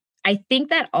 I think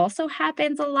that also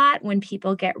happens a lot when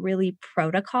people get really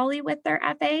protocol-y with their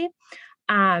FA.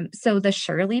 So the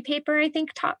Shirley paper, I think,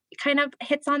 kind of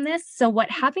hits on this. So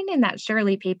what happened in that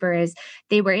Shirley paper is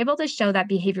they were able to show that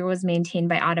behavior was maintained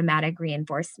by automatic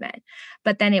reinforcement,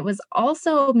 but then it was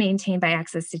also maintained by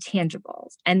access to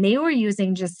tangibles. And they were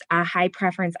using just a high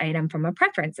preference item from a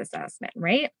preference assessment,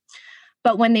 right?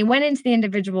 But when they went into the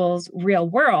individual's real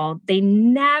world, they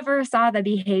never saw the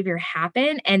behavior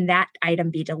happen and that item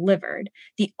be delivered.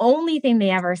 The only thing they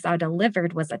ever saw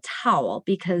delivered was a towel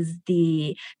because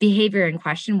the behavior in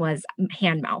question was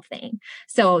hand mouthing.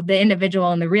 So the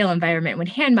individual in the real environment would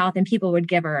hand mouth and people would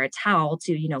give her a towel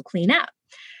to, clean up.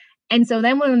 And so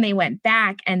then when they went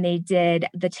back and they did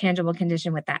the tangible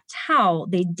condition with that towel,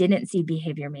 they didn't see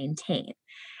behavior maintained.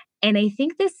 And I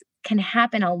think this can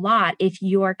happen a lot if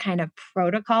your kind of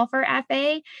protocol for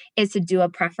FA is to do a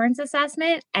preference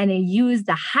assessment and use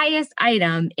the highest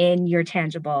item in your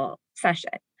tangible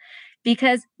session.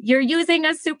 Because you're using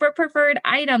a super preferred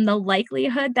item, the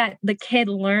likelihood that the kid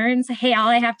learns, hey, all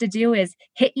I have to do is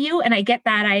hit you and I get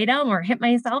that item, or hit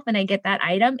myself and I get that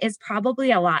item, is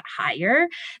probably a lot higher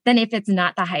than if it's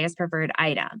not the highest preferred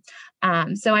item.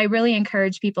 So I really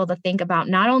encourage people to think about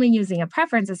not only using a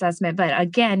preference assessment, but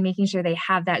again, making sure they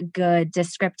have that good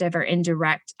descriptive or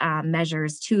indirect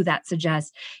measures too that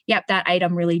suggest, yep, that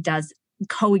item really does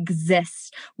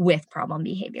coexist with problem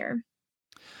behavior.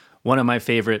 One of my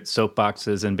favorite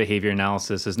soapboxes in behavior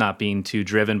analysis is not being too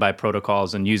driven by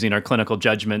protocols and using our clinical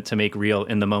judgment to make real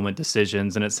in-the-moment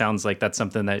decisions. And it sounds like that's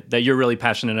something that you're really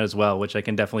passionate as well, which I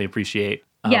can definitely appreciate.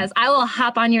 Yes, I will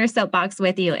hop on your soapbox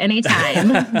with you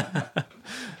anytime.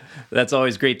 That's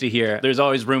always great to hear. There's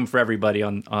always room for everybody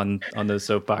on those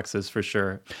soapboxes for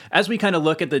sure. As we kind of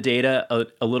look at the data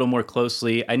a little more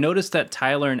closely, I noticed that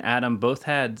Tyler and Adam both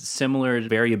had similar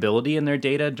variability in their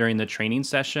data during the training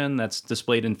session that's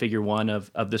displayed in figure 1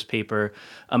 of this paper.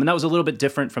 And that was a little bit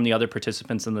different from the other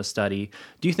participants in the study.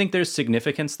 Do you think there's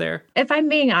significance there? If I'm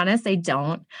being honest, I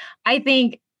don't. I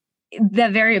think the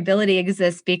variability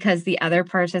exists because the other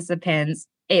participants,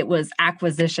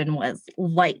 acquisition was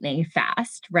lightning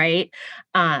fast, right?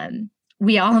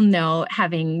 We all know,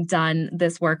 having done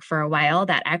this work for a while,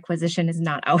 that acquisition is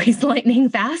not always lightning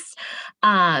fast.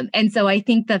 And so I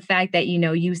think the fact that,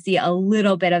 you see a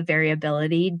little bit of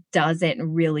variability doesn't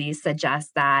really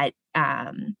suggest that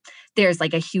there's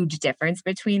like a huge difference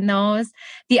between those.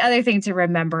 The other thing to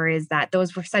remember is that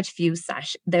those were such few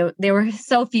sessions. There were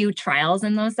so few trials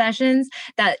in those sessions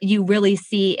that you really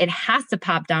see it has to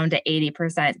pop down to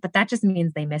 80%, but that just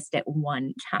means they missed it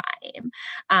one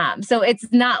time. So it's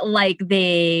not like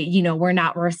they, were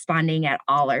not responding at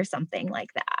all or something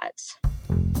like that.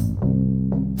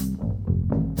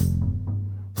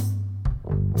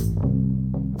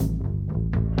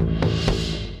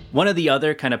 One of the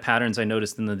other kind of patterns I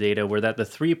noticed in the data were that the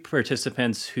 3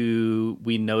 participants who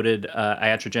we noted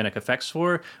iatrogenic effects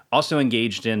for also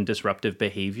engaged in disruptive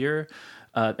behavior.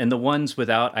 And the ones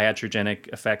without iatrogenic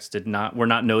effects were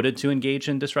not noted to engage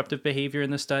in disruptive behavior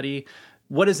in the study.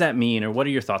 What does that mean, or what are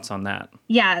your thoughts on that?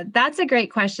 Yeah, that's a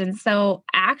great question. So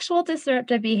actual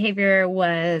disruptive behavior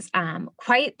was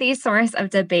quite the source of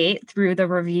debate through the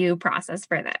review process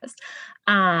for this.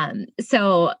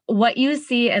 So what you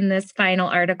see in this final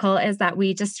article is that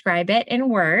we describe it in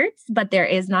words, but there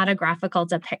is not a graphical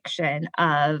depiction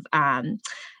of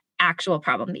actual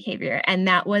problem behavior. And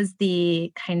that was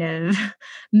the kind of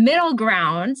middle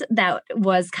ground that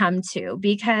was come to,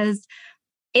 because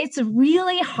it's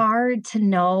really hard to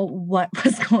know what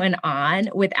was going on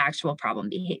with actual problem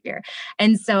behavior.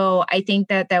 And so I think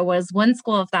that there was one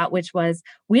school of thought, which was,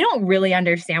 we don't really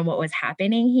understand what was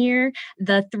happening here.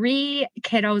 The 3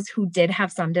 kiddos who did have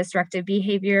some destructive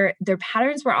behavior, their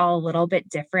patterns were all a little bit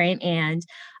different. And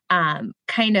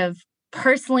kind of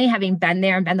personally, having been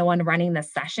there and been the one running the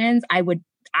sessions,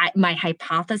 my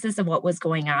hypothesis of what was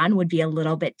going on would be a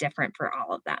little bit different for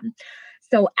all of them.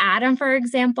 So Adam, for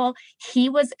example, he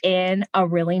was in a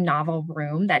really novel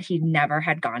room that he never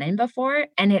had gone in before,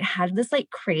 and it had this like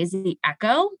crazy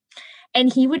echo,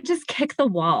 and he would just kick the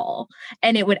wall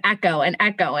and it would echo and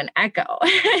echo and echo.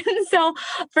 And so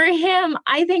for him,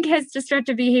 I think his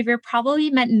destructive behavior probably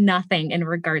meant nothing in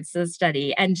regards to the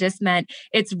study and just meant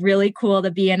it's really cool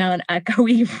to be in an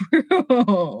echoey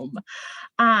room.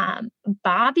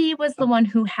 Bobby was the one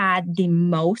who had the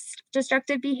most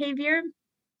destructive behavior.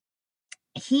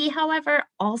 He, however,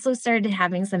 also started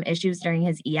having some issues during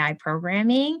his EI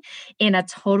programming in a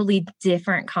totally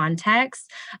different context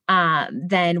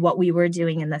than what we were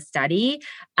doing in the study.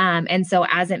 And so,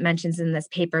 as it mentions in this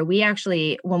paper, we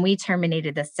actually, when we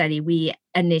terminated the study, we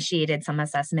initiated some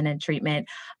assessment and treatment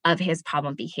of his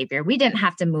problem behavior. We didn't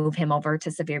have to move him over to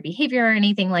severe behavior or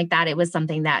anything like that. It was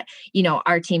something that,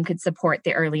 our team could support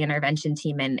the early intervention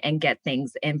team and get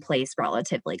things in place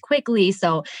relatively quickly.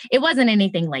 So it wasn't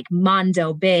anything like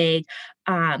mondo big,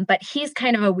 but he's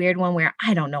kind of a weird one where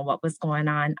I don't know what was going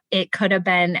on. It could have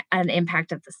been an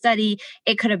impact of the study.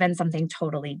 It could have been something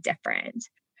totally different.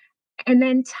 And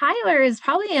then Tyler is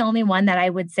probably the only one that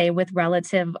I would say with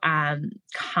relative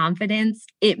confidence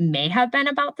it may have been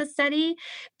about the study,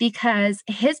 because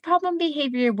his problem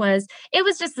behavior was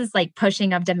just this like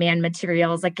pushing of demand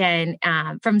materials. Again,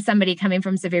 from somebody coming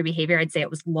from severe behavior, I'd say it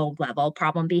was low level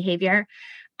problem behavior.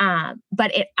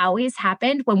 But it always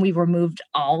happened when we removed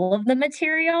all of the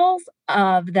materials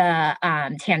of the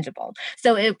tangible.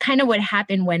 So it kind of would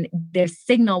happen when their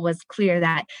signal was clear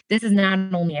that this is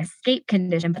not only escape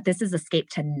condition, but this is escape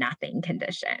to nothing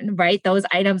condition, right? Those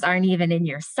items aren't even in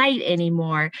your sight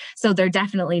anymore. So they're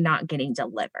definitely not getting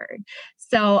delivered.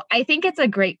 So I think it's a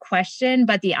great question,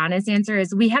 but the honest answer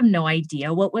is we have no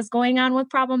idea what was going on with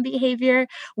problem behavior,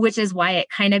 which is why it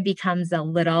kind of becomes a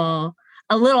little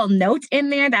note in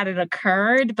there that it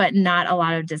occurred, but not a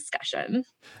lot of discussion.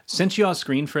 Since you all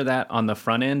screened for that on the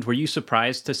front end, were you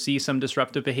surprised to see some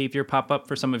disruptive behavior pop up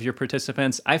for some of your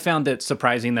participants? I found it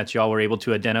surprising that y'all were able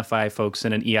to identify folks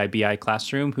in an EIBI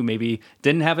classroom who maybe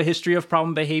didn't have a history of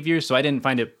problem behavior. So I didn't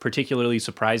find it particularly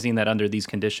surprising that under these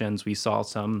conditions, we saw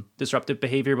some disruptive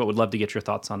behavior, but would love to get your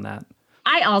thoughts on that.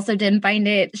 I also didn't find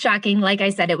it shocking. Like I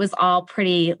said, it was all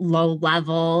pretty low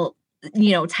level,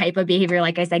 type of behavior.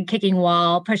 Like I said, kicking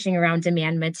wall, pushing around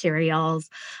demand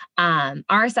materials.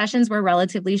 Our sessions were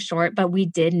relatively short, but we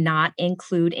did not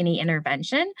include any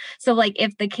intervention. So like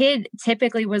if the kid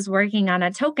typically was working on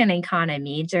a token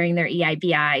economy during their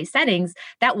EIBI settings,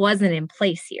 that wasn't in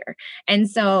place here. And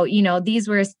so, these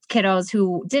were kiddos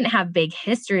who didn't have big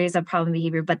histories of problem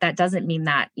behavior, but that doesn't mean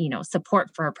that, support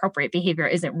for appropriate behavior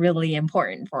isn't really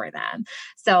important for them.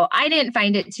 So I didn't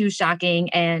find it too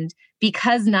shocking. And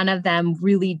because none of them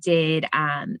really did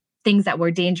things that were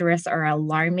dangerous or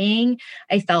alarming,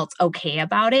 I felt okay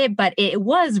about it. But it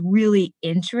was really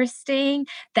interesting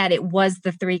that it was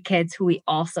the 3 kids who we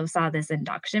also saw this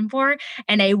induction for.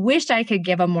 And I wish I could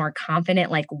give a more confident,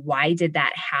 like, why did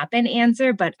that happen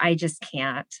answer, but I just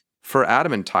can't. For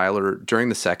Adam and Tyler, during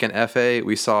the second FA,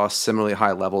 we saw similarly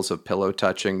high levels of pillow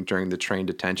touching during the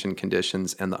trained attention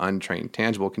conditions and the untrained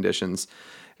tangible conditions.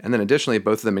 And then additionally,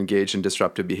 both of them engaged in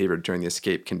disruptive behavior during the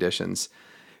escape conditions.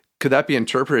 Could that be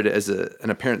interpreted as an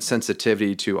apparent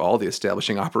sensitivity to all the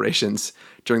establishing operations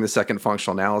during the second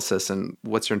functional analysis? And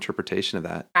what's your interpretation of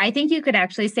that? I think you could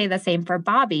actually say the same for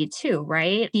Bobby too,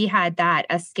 right? He had that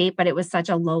escape, but it was such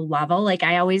a low level. Like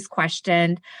I always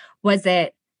questioned, was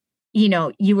it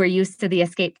you were used to the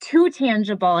escape too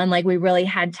tangible, and like we really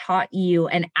had taught you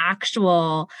an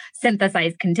actual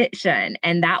synthesized condition,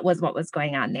 and that was what was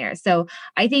going on there. So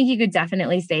I think you could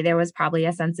definitely say there was probably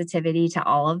a sensitivity to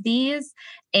all of these.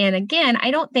 And again,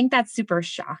 I don't think that's super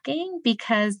shocking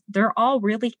because they're all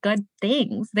really good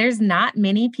things. There's not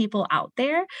many people out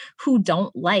there who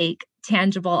don't like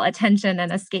tangible attention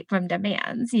and escape from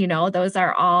demands. Those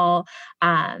are all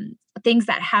things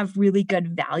that have really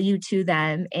good value to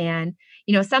them. And,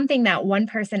 something that one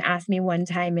person asked me one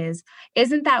time is,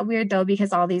 isn't that weird though?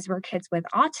 Because all these were kids with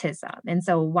autism. And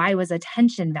so why was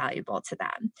attention valuable to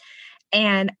them?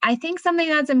 And I think something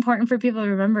that's important for people to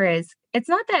remember is it's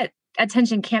not that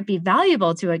attention can't be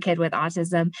valuable to a kid with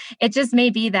autism. It just may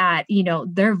be that,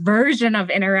 their version of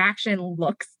interaction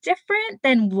looks different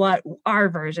than what our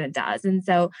version does. And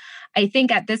so I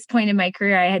think at this point in my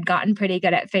career, I had gotten pretty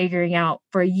good at figuring out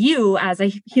for you as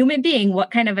a human being,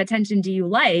 what kind of attention do you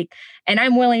like? And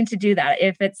I'm willing to do that.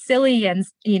 If it's silly and,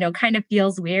 kind of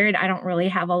feels weird, I don't really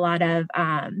have a lot of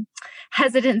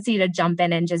hesitancy to jump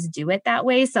in and just do it that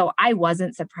way. So I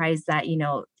wasn't surprised that,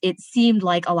 it seemed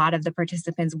like a lot of the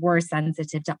participants were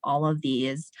sensitive to all of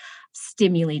these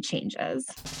stimuli changes.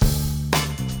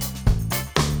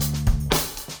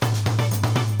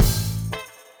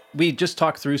 We just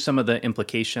talked through some of the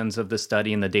implications of the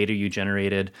study and the data you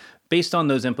generated. Based on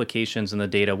those implications and the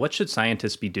data, what should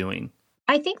scientists be doing?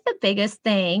 I think the biggest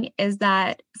thing is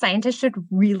that scientists should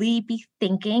really be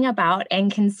thinking about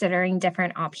and considering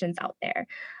different options out there.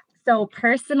 So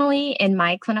personally, in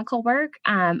my clinical work,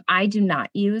 I do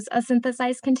not use a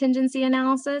synthesized contingency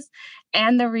analysis.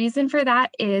 And the reason for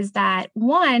that is that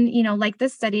one, like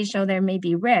this study show there may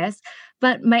be risk,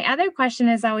 but my other question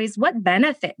is always, what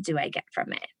benefit do I get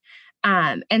from it?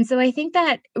 And so I think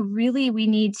that really we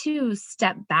need to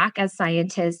step back as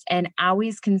scientists and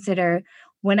always consider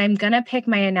when I'm going to pick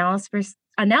my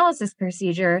analysis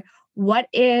procedure, what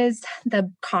is the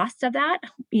cost of that?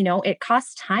 It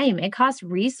costs time, it costs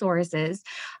resources.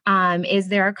 Is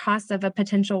there a cost of a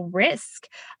potential risk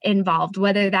involved,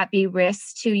 whether that be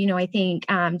risks to, I think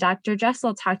Dr.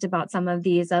 Dressel talked about some of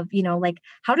these of, like,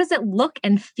 how does it look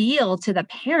and feel to the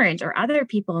parent or other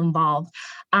people involved?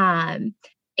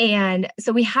 And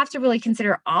so we have to really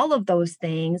consider all of those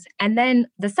things. And then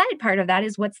the side part of that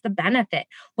is, what's the benefit?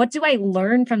 What do I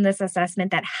learn from this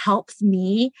assessment that helps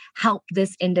me help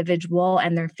this individual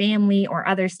and their family or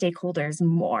other stakeholders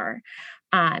more?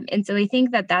 And so I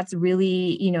think that that's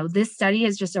really, this study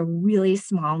is just a really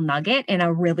small nugget in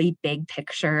a really big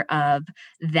picture of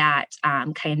that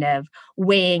kind of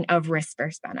weighing of risk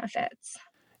versus benefits.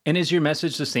 And is your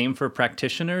message the same for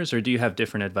practitioners, or do you have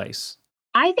different advice?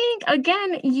 I think,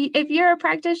 again, if you're a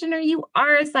practitioner, you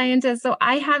are a scientist. So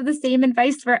I have the same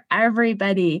advice for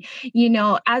everybody.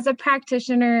 As a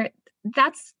practitioner,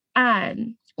 that's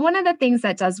one of the things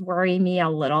that does worry me a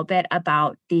little bit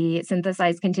about the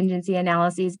synthesized contingency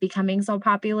analyses becoming so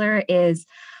popular is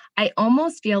I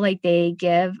almost feel like they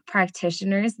give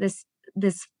practitioners this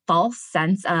false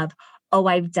sense of, oh,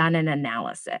 I've done an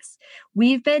analysis.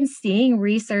 We've been seeing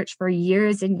research for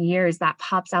years and years that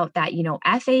pops out that,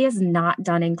 FA is not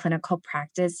done in clinical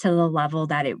practice to the level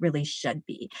that it really should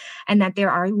be. And that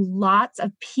there are lots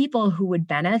of people who would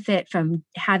benefit from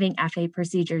having FA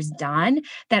procedures done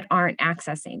that aren't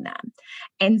accessing them.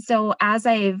 And so as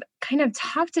I've kind of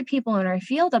talked to people in our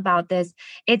field about this,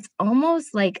 it's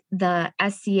almost like the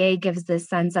SCA gives this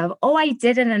sense of, oh, I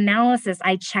did an analysis,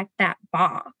 I checked that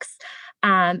box.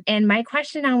 And my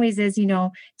question always is,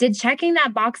 did checking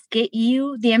that box get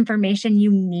you the information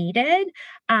you needed?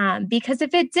 Because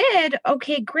if it did,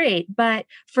 okay, great. But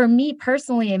for me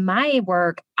personally, in my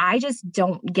work, I just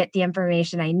don't get the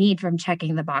information I need from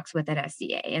checking the box with an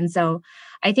SCA. And so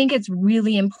I think it's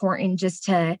really important just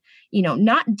to,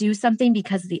 not do something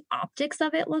because the optics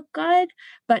of it look good,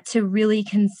 but to really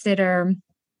consider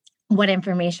what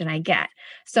information I get.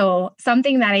 So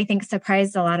something that I think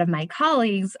surprised a lot of my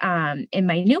colleagues in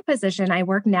my new position, I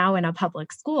work now in a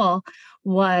public school,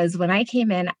 was when I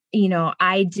came in,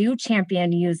 I do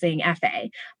champion using FA.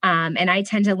 And I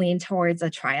tend to lean towards a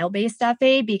trial-based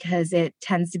FA because it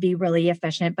tends to be really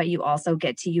efficient, but you also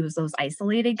get to use those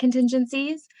isolated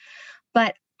contingencies.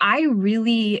 But I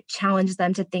really challenge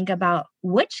them to think about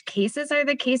which cases are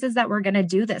the cases that we're going to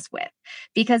do this with.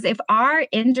 Because if our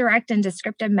indirect and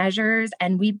descriptive measures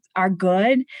and we are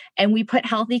good and we put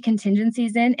healthy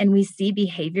contingencies in and we see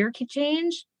behavior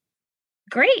change,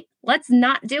 great. let's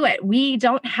not do it. We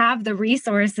don't have the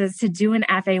resources to do an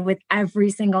FA with every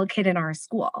single kid in our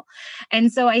school.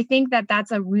 And so I think that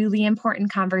that's a really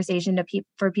important conversation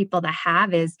for people to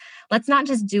have is let's not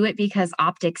just do it because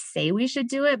optics say we should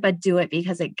do it, but do it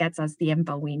because it gets us the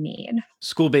info we need.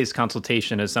 School-based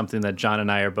consultation is something that John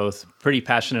and I are both pretty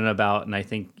passionate about. And I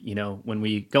think, when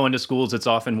we go into schools, it's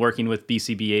often working with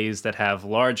BCBAs that have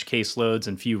large caseloads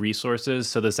and few resources.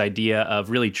 So this idea of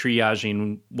really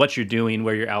triaging what you're doing,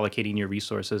 where you're allocating your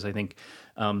resources, I think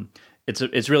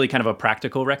it's really kind of a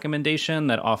practical recommendation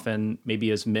that often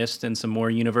maybe is missed in some more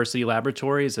university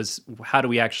laboratories is how do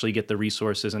we actually get the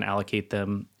resources and allocate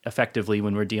them effectively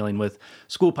when we're dealing with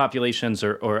school populations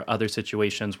or other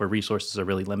situations where resources are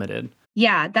really limited.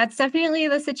 Yeah, that's definitely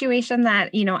the situation that,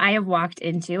 I have walked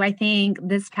into. I think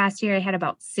this past year I had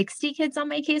about 60 kids on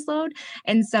my caseload.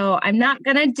 And so I'm not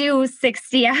going to do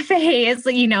 60 FAs,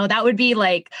 that would be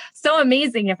like so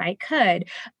amazing if I could.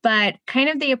 But kind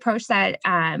of the approach that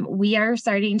we are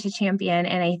starting to champion,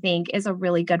 and I think is a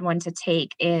really good one to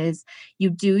take, is you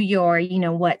do your,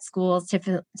 what schools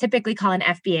typically call an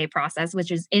FBA process, which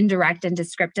is indirect and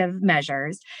descriptive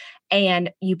measures,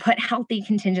 and you put healthy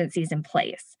contingencies in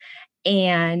place.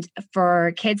 And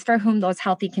for kids for whom those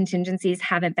healthy contingencies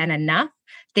haven't been enough,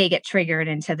 they get triggered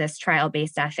into this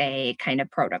trial-based FA kind of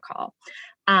protocol.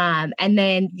 And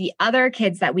then the other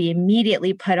kids that we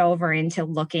immediately put over into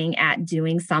looking at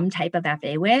doing some type of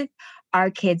FA with are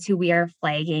kids who we are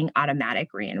flagging automatic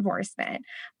reinforcement.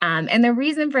 And the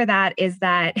reason for that is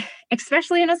that,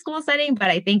 especially in a school setting,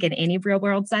 but I think in any real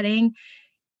world setting,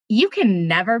 you can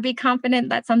never be confident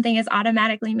that something is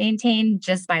automatically maintained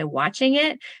just by watching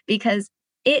it, because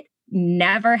it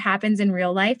never happens in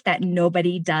real life that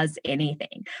nobody does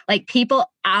anything. Like, people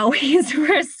always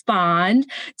respond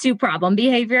to problem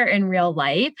behavior in real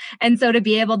life. And so to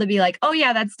be able to be like, oh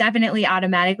yeah, that's definitely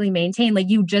automatically maintained, like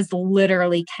you just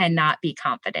literally cannot be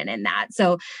confident in that.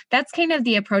 So that's kind of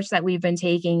the approach that we've been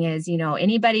taking is,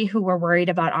 anybody who we're worried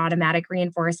about automatic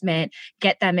reinforcement,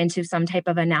 get them into some type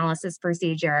of analysis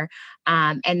procedure.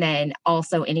 And then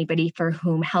also anybody for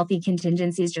whom healthy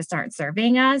contingencies just aren't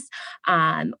serving us,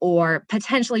 or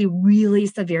potentially really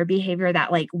severe behavior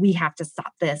that like, we have to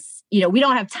stop this. We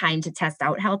don't have time to test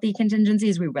out healthy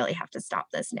contingencies. We really have to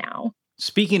stop this now.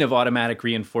 Speaking of automatic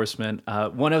reinforcement,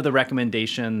 one of the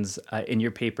recommendations in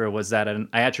your paper was that an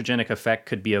iatrogenic effect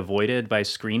could be avoided by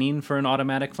screening for an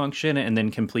automatic function and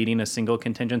then completing a single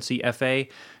contingency FA.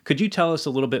 Could you tell us a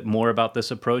little bit more about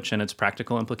this approach and its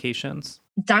practical implications?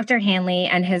 Dr. Hanley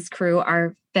and his crew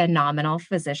are phenomenal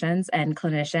physicians and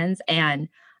clinicians, and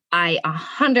I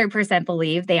 100%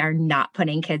 believe they are not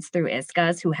putting kids through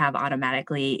ISCAs who have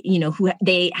automatically, who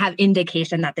they have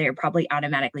indication that they're probably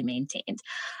automatically maintained.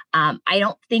 I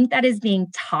don't think that is being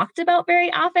talked about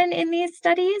very often in these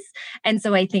studies. And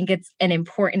so I think it's an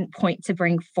important point to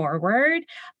bring forward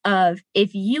of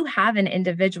if you have an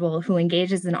individual who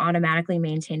engages in automatically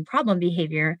maintained problem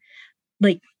behavior,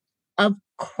 like, of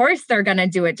course they're going to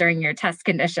do it during your test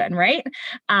condition, right?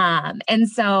 And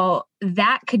so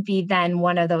that could be then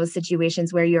one of those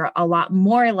situations where you're a lot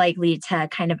more likely to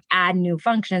kind of add new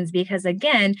functions because,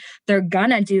 again, they're going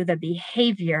to do the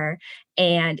behavior.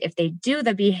 And if they do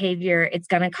the behavior, it's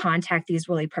going to contact these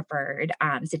really preferred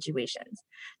situations.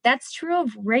 That's true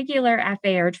of regular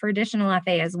FA or traditional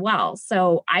FA as well.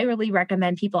 So I really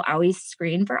recommend people always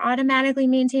screen for automatically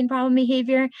maintained problem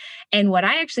behavior. And what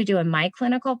I actually do in my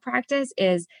clinical practice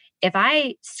is if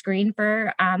I screen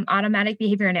for automatic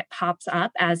behavior and it pops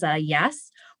up as a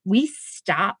yes, we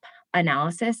stop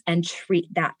analysis and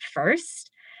treat that first.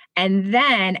 And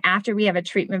then after we have a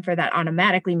treatment for that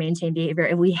automatically maintained behavior,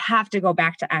 if we have to go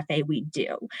back to FA, we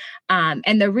do.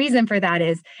 And the reason for that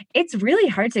is it's really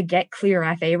hard to get clear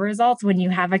FA results when you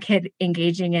have a kid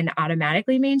engaging in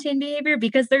automatically maintained behavior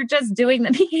because they're just doing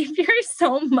the behavior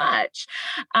so much.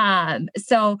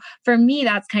 So for me,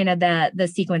 that's kind of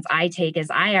the sequence I take is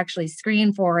I actually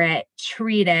screen for it,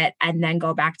 treat it, and then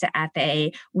go back to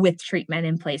FA with treatment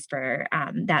in place for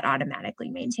that automatically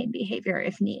maintained behavior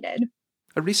if needed.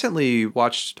 I recently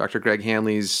watched Dr. Greg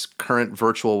Hanley's current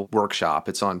virtual workshop.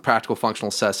 It's on practical functional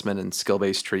assessment and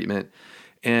skill-based treatment.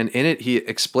 And in it, he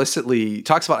explicitly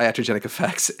talks about iatrogenic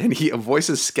effects, and he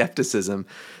voices skepticism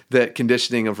that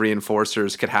conditioning of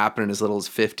reinforcers could happen in as little as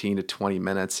 15 to 20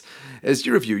 minutes. As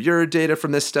you review your data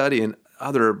from this study and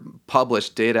other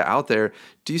published data out there,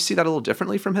 do you see that a little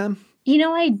differently from him?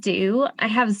 I do. I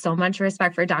have so much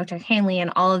respect for Dr. Hanley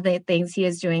and all of the things he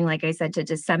is doing, like I said, to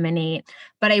disseminate.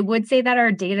 But I would say that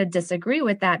our data disagree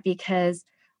with that because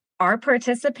our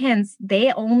participants,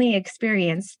 they only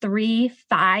experience 3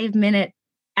 5-minute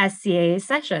SCA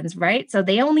sessions, right? So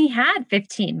they only had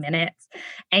 15 minutes,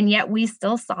 and yet we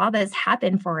still saw this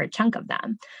happen for a chunk of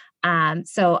them.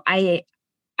 So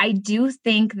I do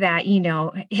think that,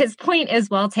 his point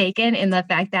is well taken in the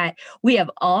fact that we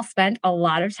have all spent a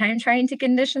lot of time trying to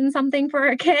condition something for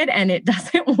a kid and it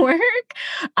doesn't work.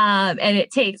 And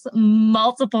it takes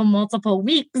multiple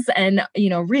weeks and,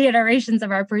 reiterations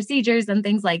of our procedures and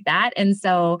things like that. And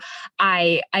so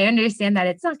I understand that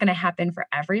it's not going to happen for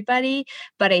everybody,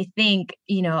 but I think,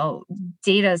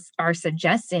 data are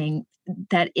suggesting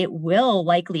that it will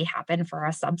likely happen for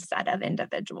a subset of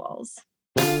individuals.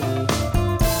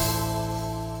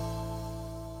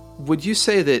 Would you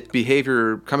say that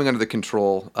behavior coming under the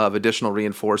control of additional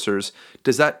reinforcers,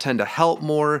 does that tend to help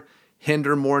more,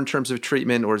 hinder more in terms of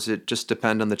treatment, or does it just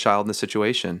depend on the child and the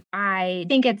situation? I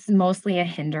think it's mostly a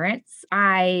hindrance.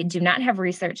 I do not have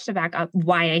research to back up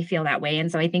why I feel that way.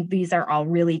 And so I think these are all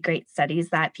really great studies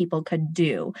that people could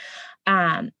do.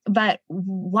 But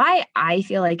why I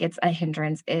feel like it's a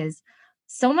hindrance is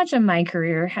so much of my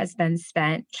career has been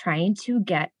spent trying to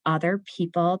get other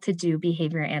people to do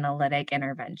behavior analytic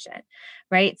intervention,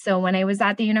 right? So when I was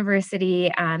at the university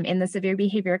in the severe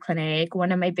behavior clinic,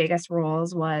 one of my biggest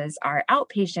roles was our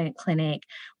outpatient clinic,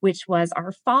 which was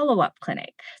our follow-up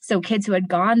clinic. So kids who had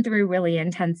gone through really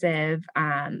intensive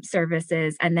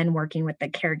services and then working with the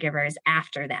caregivers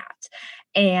after that.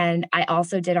 And I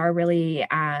also did our really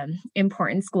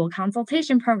important school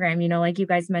consultation program, like you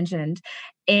guys mentioned.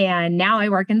 And now I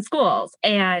work in schools.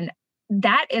 And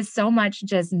that is so much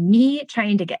just me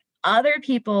trying to get other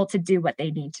people to do what they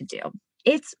need to do.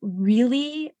 It's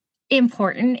really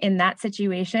important in that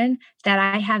situation that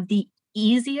I have the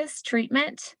easiest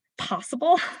treatment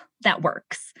possible that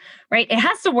works, right? It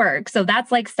has to work. So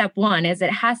that's like step one, is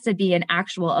it has to be an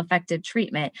actual effective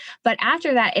treatment. But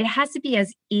after that, it has to be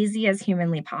as easy as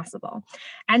humanly possible.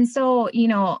 And so,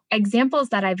 examples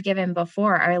that I've given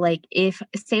before are like, if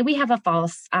say we have a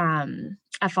false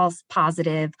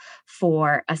positive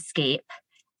for escape,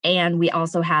 and we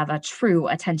also have a true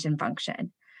attention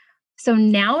function. So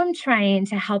now I'm trying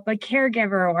to help a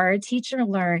caregiver or a teacher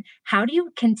learn, how do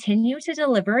you continue to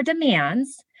deliver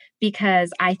demands?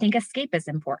 Because I think escape is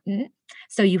important.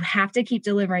 So you have to keep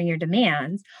delivering your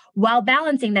demands while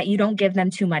balancing that you don't give them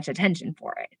too much attention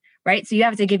for it, right? So you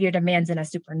have to give your demands in a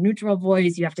super neutral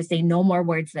voice. You have to say no more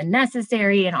words than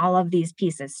necessary and all of these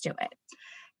pieces to it.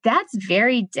 That's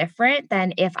very different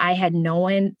than if I had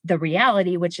known the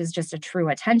reality, which is just a true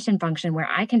attention function where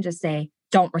I can just say,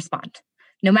 don't respond.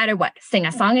 No matter what, sing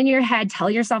a song in your head, tell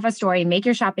yourself a story, make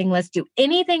your shopping list, do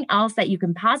anything else that you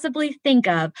can possibly think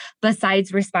of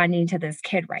besides responding to this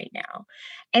kid right now.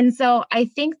 And so I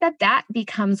think that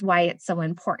becomes why it's so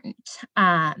important.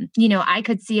 I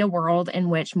could see a world in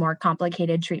which more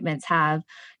complicated treatments have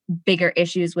bigger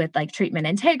issues with like treatment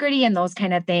integrity and those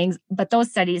kind of things, but those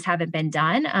studies haven't been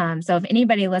done. So if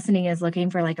anybody listening is looking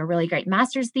for like a really great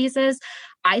master's thesis,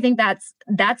 I think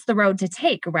that's the road to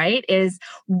take, right? Is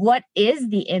what is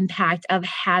the impact of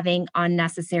having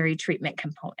unnecessary treatment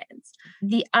components?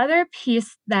 The other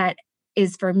piece that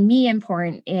is for me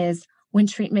important is when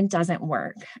treatment doesn't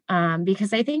work,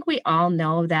 because I think we all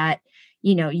know that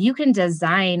you can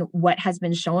design what has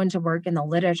been shown to work in the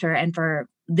literature. And for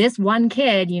this one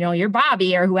kid, your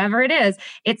Bobby or whoever it is,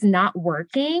 it's not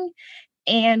working.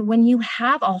 And when you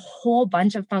have a whole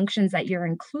bunch of functions that you're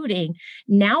including,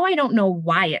 now I don't know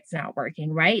why it's not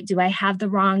working, right? Do I have the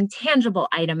wrong tangible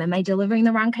item? Am I delivering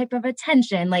the wrong type of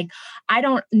attention? Like, I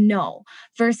don't know.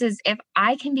 Versus if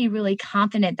I can be really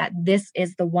confident that this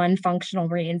is the one functional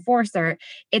reinforcer,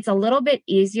 it's a little bit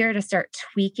easier to start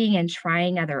tweaking and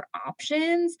trying other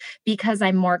options because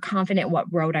I'm more confident what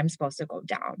road I'm supposed to go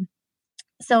down.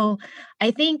 So I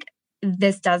think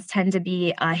this does tend to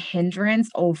be a hindrance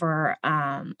over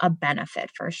a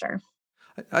benefit for sure.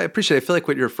 I appreciate it. I feel like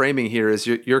what you're framing here is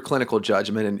your clinical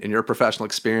judgment and your professional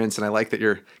experience. And I like that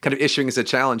you're kind of issuing as a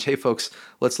challenge, hey, folks,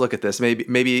 let's look at this.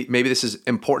 Maybe this is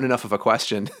important enough of a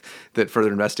question that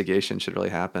further investigation should really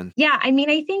happen. Yeah, I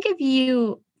mean, I think if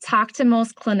you talk to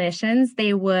most clinicians,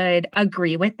 they would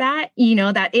agree with that,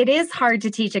 that it is hard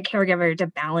to teach a caregiver to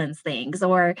balance things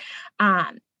or,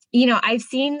 I've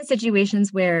seen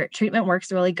situations where treatment works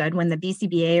really good when the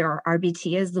BCBA or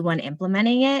RBT is the one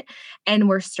implementing it, and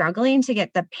we're struggling to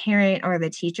get the parent or the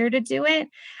teacher to do it.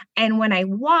 And when I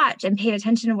watch and pay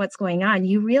attention to what's going on,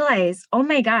 you realize, oh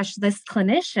my gosh, this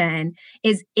clinician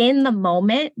is in the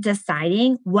moment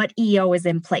deciding what EO is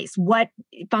in place, what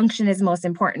function is most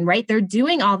important, right? They're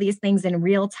doing all these things in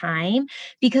real time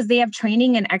because they have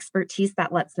training and expertise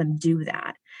that lets them do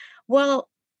that. Well,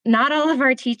 not all of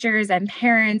our teachers and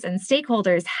parents and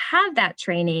stakeholders have that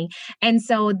training. And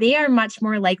so they are much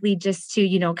more likely just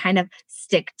to, kind of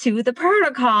stick to the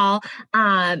protocol.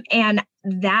 And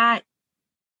that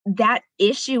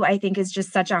issue, I think, is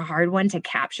just such a hard one to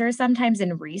capture sometimes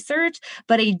in research,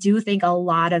 but I do think a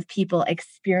lot of people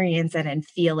experience it and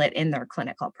feel it in their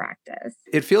clinical practice.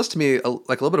 It feels to me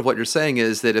like a little bit of what you're saying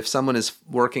is that if someone is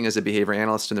working as a behavior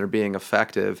analyst and they're being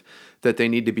effective, that they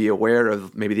need to be aware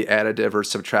of maybe the additive or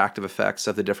subtractive effects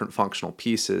of the different functional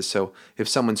pieces. So if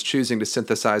someone's choosing to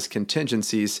synthesize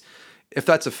contingencies, if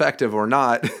that's effective or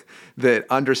not, that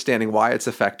understanding why it's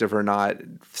effective or not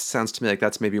sounds to me like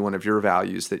that's maybe one of your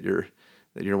values that you're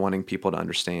wanting people to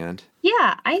understand.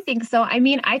 Yeah, I think so. I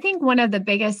mean, I think one of the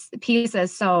biggest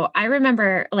pieces, so I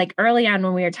remember like early on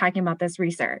when we were talking about this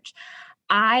research,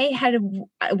 I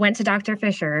went to Dr.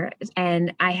 Fisher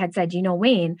and I had said,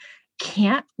 Wayne,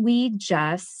 can't we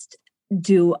just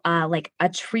do a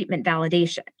treatment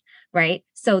validation? Right.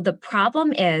 So the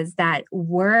problem is that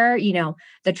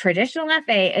the traditional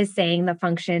FA is saying the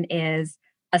function is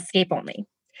escape only.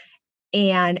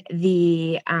 And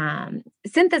the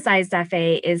synthesized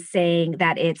FA is saying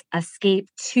that it's escape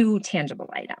to tangible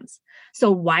items. So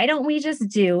why don't we just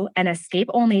do an escape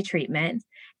only treatment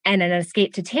and an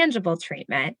escape to tangible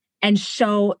treatment and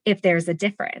show if there's a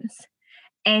difference?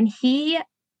 And he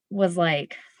was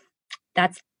like,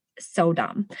 that's so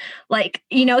dumb.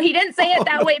 He didn't say it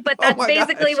that way, but that's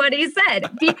basically what he said,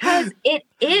 because it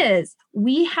is.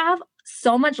 We have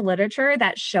so much literature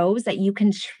that shows that you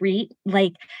can treat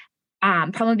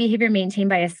problem behavior maintained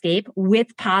by escape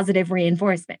with positive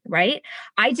reinforcement, right?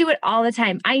 I do it all the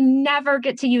time. I never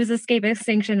get to use escape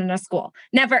extinction in a school.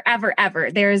 Never, ever,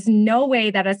 ever. There is no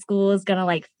way that a school is going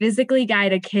to physically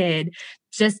guide a kid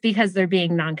just because they're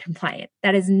being non-compliant.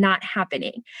 That is not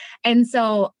happening. And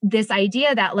so this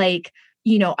idea that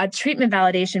a treatment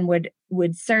validation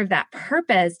would serve that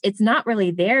purpose, it's not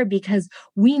really there, because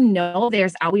we know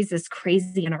there's always this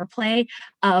crazy interplay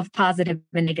of positive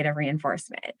and negative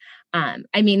reinforcement.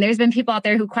 There's been people out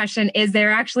there who question, is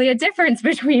there actually a difference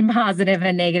between positive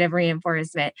and negative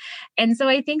reinforcement? And so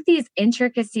I think these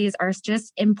intricacies are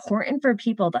just important for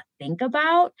people to think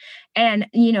about. And,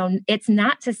 it's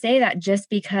not to say that just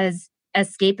because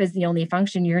escape is the only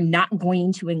function, you're not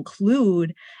going to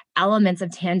include elements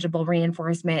of tangible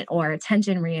reinforcement or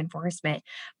attention reinforcement.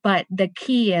 But the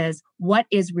key is what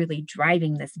is really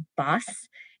driving this bus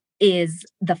is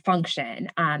the function.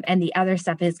 And the other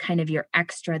stuff is kind of your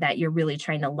extra that you're really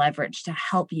trying to leverage to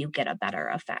help you get a better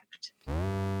effect.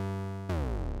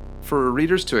 For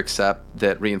readers to accept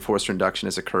that reinforcer induction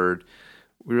has occurred,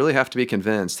 we really have to be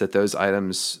convinced that those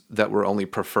items that were only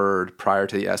preferred prior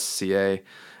to the SCA,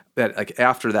 that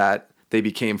after that, they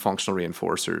became functional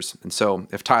reinforcers. And so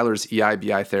if Tyler's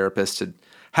EI-BI therapist had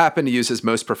happened to use his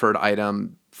most preferred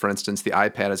item, for instance, the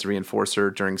iPad as a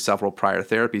reinforcer during several prior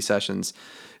therapy sessions,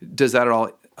 does that at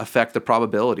all affect the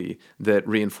probability that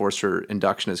reinforcer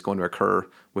induction is going to occur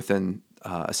within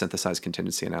a synthesized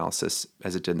contingency analysis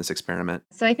as it did in this experiment?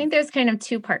 So I think there's kind of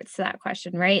two parts to that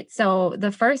question, right? So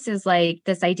the first is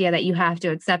this idea that you have to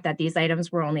accept that these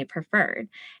items were only preferred.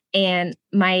 And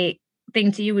my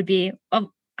thing to you would be,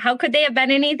 well, how could they have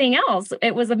been anything else?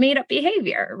 It was a made-up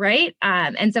behavior, right?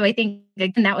 And so I think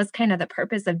that was kind of the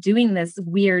purpose of doing this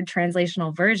weird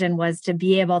translational version, was to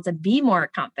be able to be more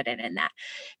confident in that.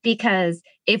 Because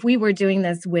if we were doing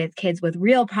this with kids with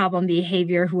real problem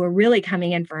behavior who are really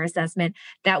coming in for assessment,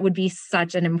 that would be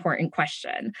such an important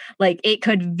question. It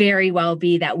could very well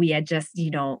be that we had just,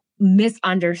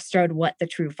 misunderstood what the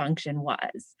true function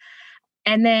was.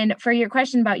 And then for your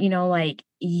question about,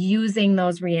 using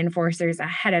those reinforcers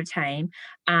ahead of time.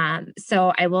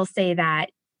 So I will say that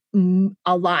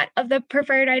a lot of the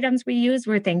preferred items we used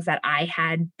were things that I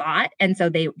had bought. And so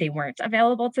they weren't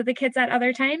available to the kids at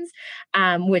other times,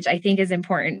 which I think is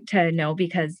important to know,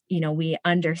 because, we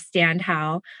understand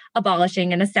how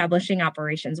abolishing and establishing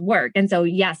operations work. And so,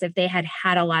 yes, if they had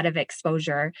had a lot of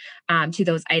exposure to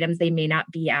those items, they may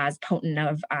not be as potent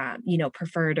of,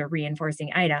 preferred or reinforcing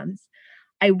items.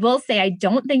 I will say I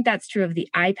don't think that's true of the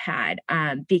iPad,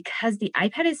 because the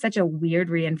iPad is such a weird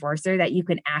reinforcer that you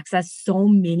can access so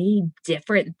many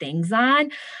different things on.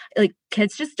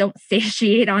 Kids just don't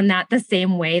satiate on that the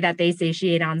same way that they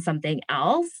satiate on something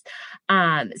else.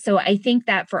 So I think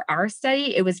that for our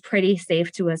study, it was pretty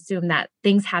safe to assume that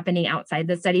things happening outside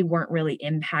the study weren't really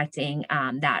impacting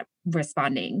that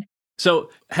responding.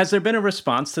 So has there been a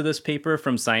response to this paper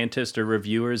from scientists or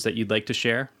reviewers that you'd like to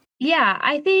share? Yeah,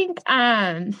 I think,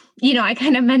 I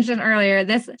kind of mentioned earlier,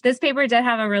 this paper did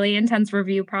have a really intense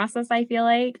review process, I feel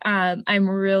like. I'm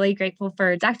really grateful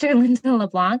for Dr. Linda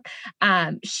LeBlanc.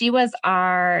 She was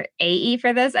our AE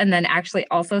for this and then actually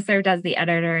also served as the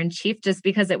editor-in-chief just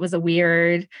because it was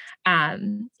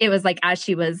it was like as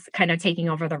she was kind of taking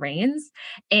over the reins.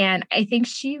 And I think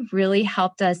she really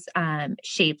helped us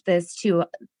shape this to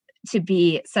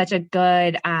be such a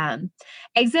good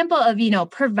example of,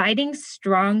 providing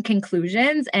strong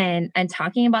conclusions and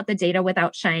talking about the data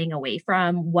without shying away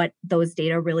from what those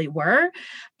data really were,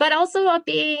 but also of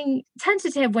being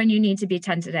tentative when you need to be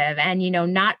tentative and,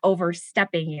 not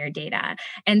overstepping your data.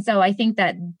 And so I think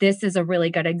that this is a really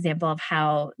good example of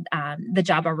how the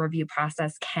JABA review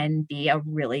process can be a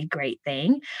really great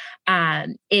thing.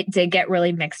 It did get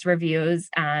really mixed reviews.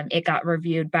 It got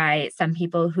reviewed by some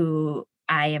people who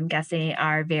I am guessing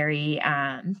are very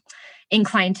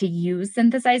inclined to use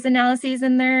synthesized analyses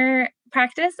in their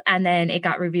practice. And then it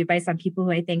got reviewed by some people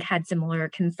who I think had similar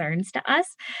concerns to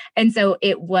us. And so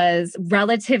it was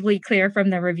relatively clear from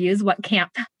the reviews what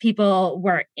camp people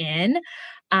were in.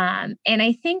 And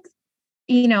I think,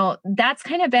 that's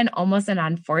kind of been almost an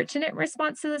unfortunate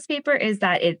response to this paper is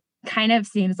that it kind of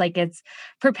seems like it's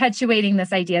perpetuating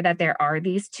this idea that there are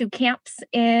these two camps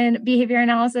in behavior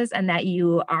analysis and that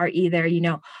you are either,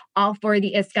 all for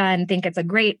the ISCA and think it's a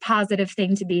great positive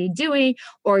thing to be doing,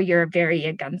 or you're very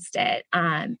against it.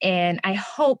 And I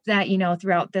hope that,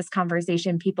 throughout this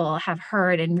conversation, people have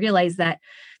heard and realized that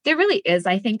there really is,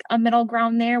 I think, a middle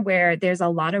ground there where there's a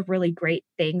lot of really great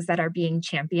things that are being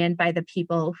championed by the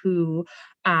people who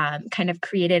kind of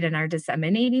created and are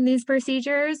disseminating these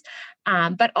procedures.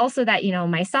 But also that,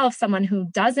 myself, someone who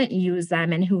doesn't use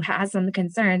them and who has some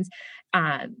concerns,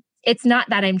 it's not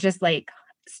that I'm just like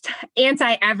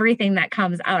anti everything that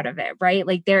comes out of it, right?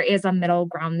 Like there is a middle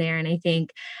ground there. And I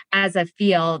think as a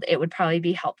field, it would probably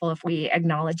be helpful if we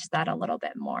acknowledge that a little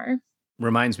bit more.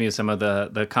 Reminds me of some of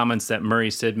the comments that Murray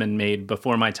Sidman made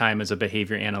before my time as a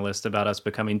behavior analyst about us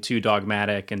becoming too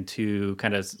dogmatic and too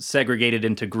kind of segregated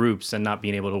into groups and not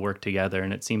being able to work together.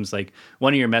 And it seems like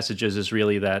one of your messages is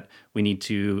really that we need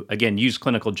to, again, use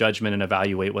clinical judgment and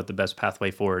evaluate what the best pathway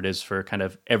forward is for kind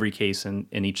of every case in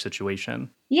each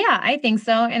situation. Yeah, I think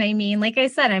so. And I mean, like I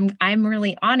said, I'm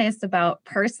really honest about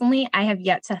personally, I have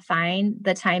yet to find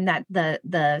the time that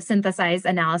the synthesized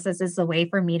analysis is the way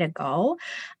for me to go.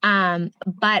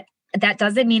 But that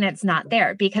doesn't mean it's not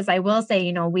there, because I will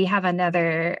say, we have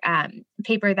another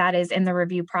paper that is in the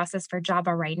review process for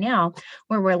JABA right now,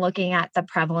 where we're looking at the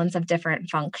prevalence of different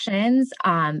functions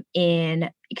in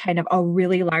kind of a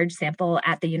really large sample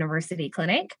at the university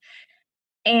clinic.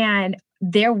 And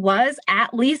there was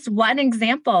at least one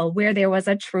example where there was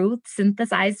a true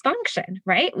synthesized function,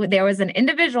 right? There was an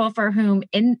individual for whom,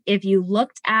 if you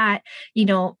looked at,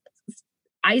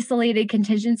 isolated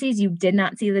contingencies, you did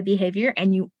not see the behavior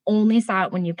and you only saw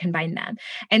it when you combine them.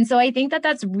 And so I think that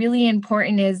that's really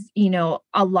important is,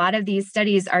 a lot of these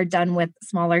studies are done with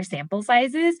smaller sample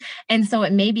sizes. And so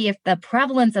it may be if the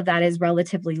prevalence of that is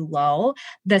relatively low,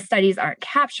 the studies aren't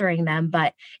capturing them,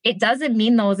 but it doesn't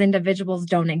mean those individuals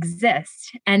don't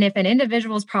exist. And if an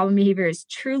individual's problem behavior is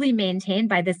truly maintained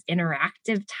by this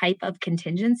interactive type of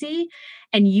contingency,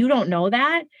 and you don't know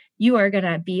that, you are going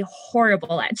to be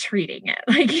horrible at treating it.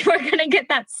 Like you are going to get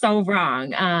that so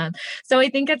wrong. So I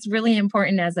think it's really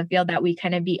important as a field that we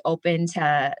kind of be open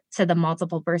to the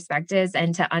multiple perspectives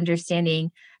and to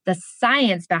understanding the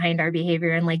science behind our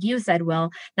behavior. And like you said,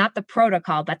 Will, not the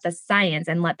protocol, but the science,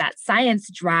 and let that science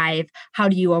drive how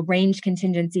do you arrange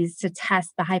contingencies to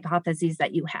test the hypotheses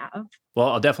that you have. Well,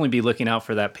 I'll definitely be looking out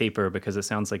for that paper because it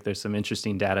sounds like there's some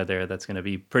interesting data there that's going to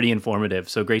be pretty informative.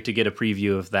 So great to get a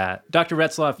preview of that. Dr.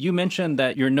 Retzloff, you mentioned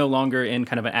that you're no longer in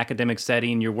kind of an academic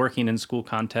setting, you're working in school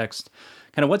context.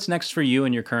 Kind of what's next for you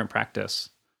in your current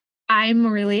practice? I'm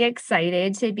really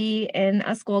excited to be in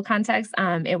a school context.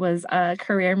 It was a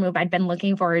career move I'd been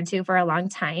looking forward to for a long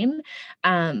time.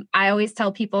 I always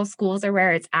tell people schools are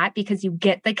where it's at because you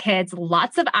get the kids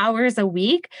lots of hours a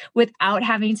week without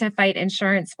having to fight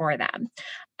insurance for them.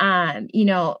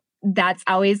 That's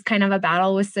always kind of a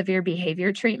battle with severe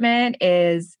behavior treatment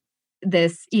is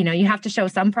this, you have to show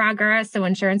some progress, so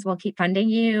insurance will keep funding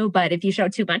you. But if you show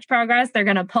too much progress, they're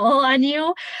going to pull on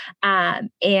you. And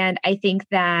I think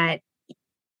that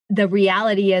the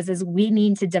reality is we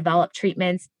need to develop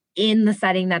treatments in the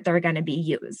setting that they're going to be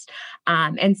used.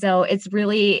 And so it's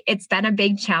been a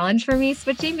big challenge for me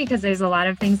switching because there's a lot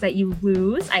of things that you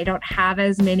lose. I don't have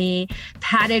as many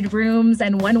padded rooms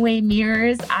and one-way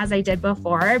mirrors as I did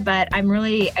before, but I'm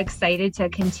really excited to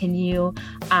continue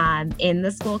in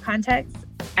the school context.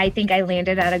 I think I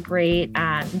landed at a great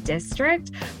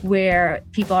district where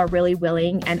people are really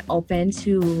willing and open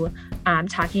to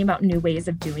talking about new ways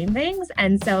of doing things.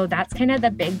 And so that's kind of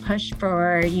the big push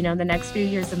for, the next few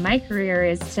years of my career,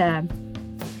 is to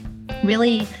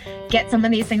really get some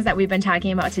of these things that we've been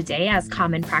talking about today as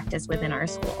common practice within our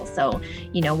school. So,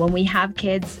 when we have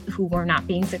kids who we're not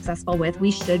being successful with,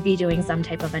 we should be doing some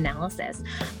type of analysis,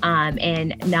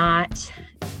 and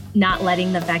not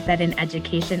letting the fact that in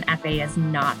education, FA is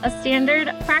not a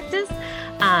standard practice,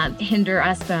 hinder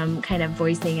us from kind of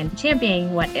voicing and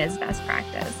championing what is best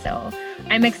practice. So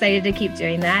I'm excited to keep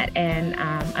doing that. And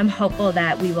I'm hopeful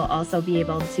that we will also be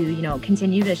able to,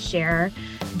 continue to share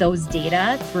those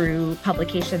data through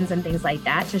publications and things like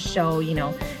that to show,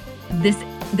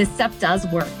 this stuff does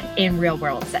work in real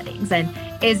world settings. And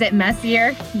is it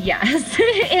messier? Yes.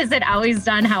 Is it always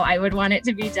done how I would want it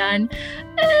to be done?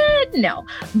 No.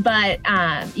 But,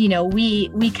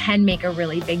 we can make a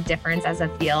really big difference as a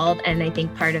field. And I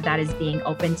think part of that is being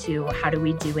open to how do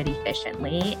we do it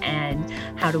efficiently and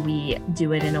how do we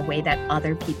do it in a way that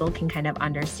other people can kind of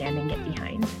understand and get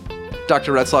behind.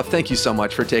 Dr. Retzloff, thank you so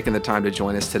much for taking the time to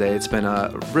join us today. It's been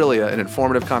really an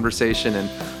informative conversation, and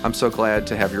I'm so glad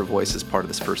to have your voice as part of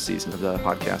this first season of the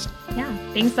podcast. Yeah,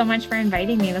 thanks so much for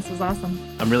inviting me. This was awesome.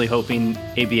 I'm really hoping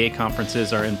ABA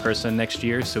conferences are in person next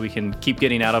year so we can keep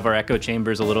getting out of our echo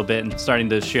chambers a little bit and starting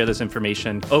to share this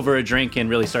information over a drink and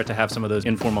really start to have some of those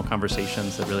informal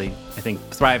conversations that really, I think,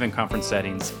 thrive in conference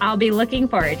settings. I'll be looking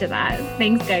forward to that.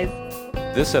 Thanks, guys.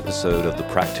 This episode of the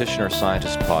Practitioner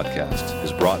Scientist Podcast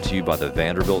is brought to you by the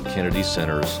Vanderbilt Kennedy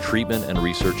Center's Treatment and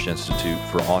Research Institute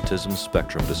for Autism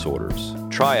Spectrum Disorders.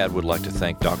 Triad would like to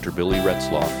thank Dr. Billy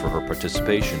Retzloff for her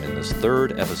participation in this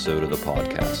third episode of the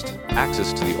podcast.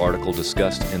 Access to the article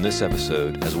discussed in this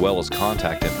episode, as well as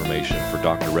contact information for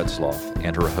Dr. Retzloff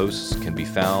and her hosts, can be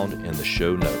found in the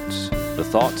show notes. The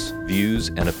thoughts, views,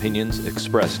 and opinions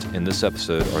expressed in this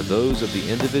episode are those of the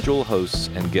individual hosts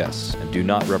and guests and do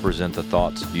not represent the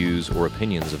thoughts, views, or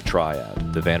opinions of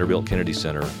Triad, the Vanderbilt Kennedy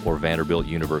Center, or Vanderbilt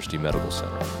University Medical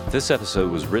Center. This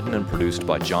episode was written and produced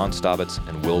by John Staubitz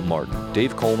and Will Martin.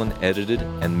 Dave Coleman edited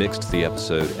and mixed the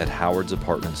episode at Howard's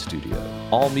Apartment Studio.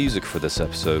 All music for this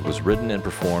episode was written and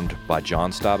performed by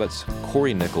John Staubitz,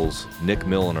 Corey Nichols, Nick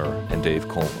Milliner, and Dave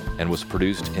Coleman, and was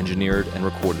produced, engineered, and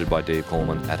recorded by Dave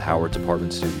Coleman at Howard's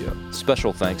Apartment Studio.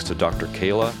 Special thanks to Dr.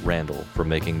 Kayla Randall for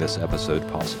making this episode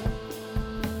possible.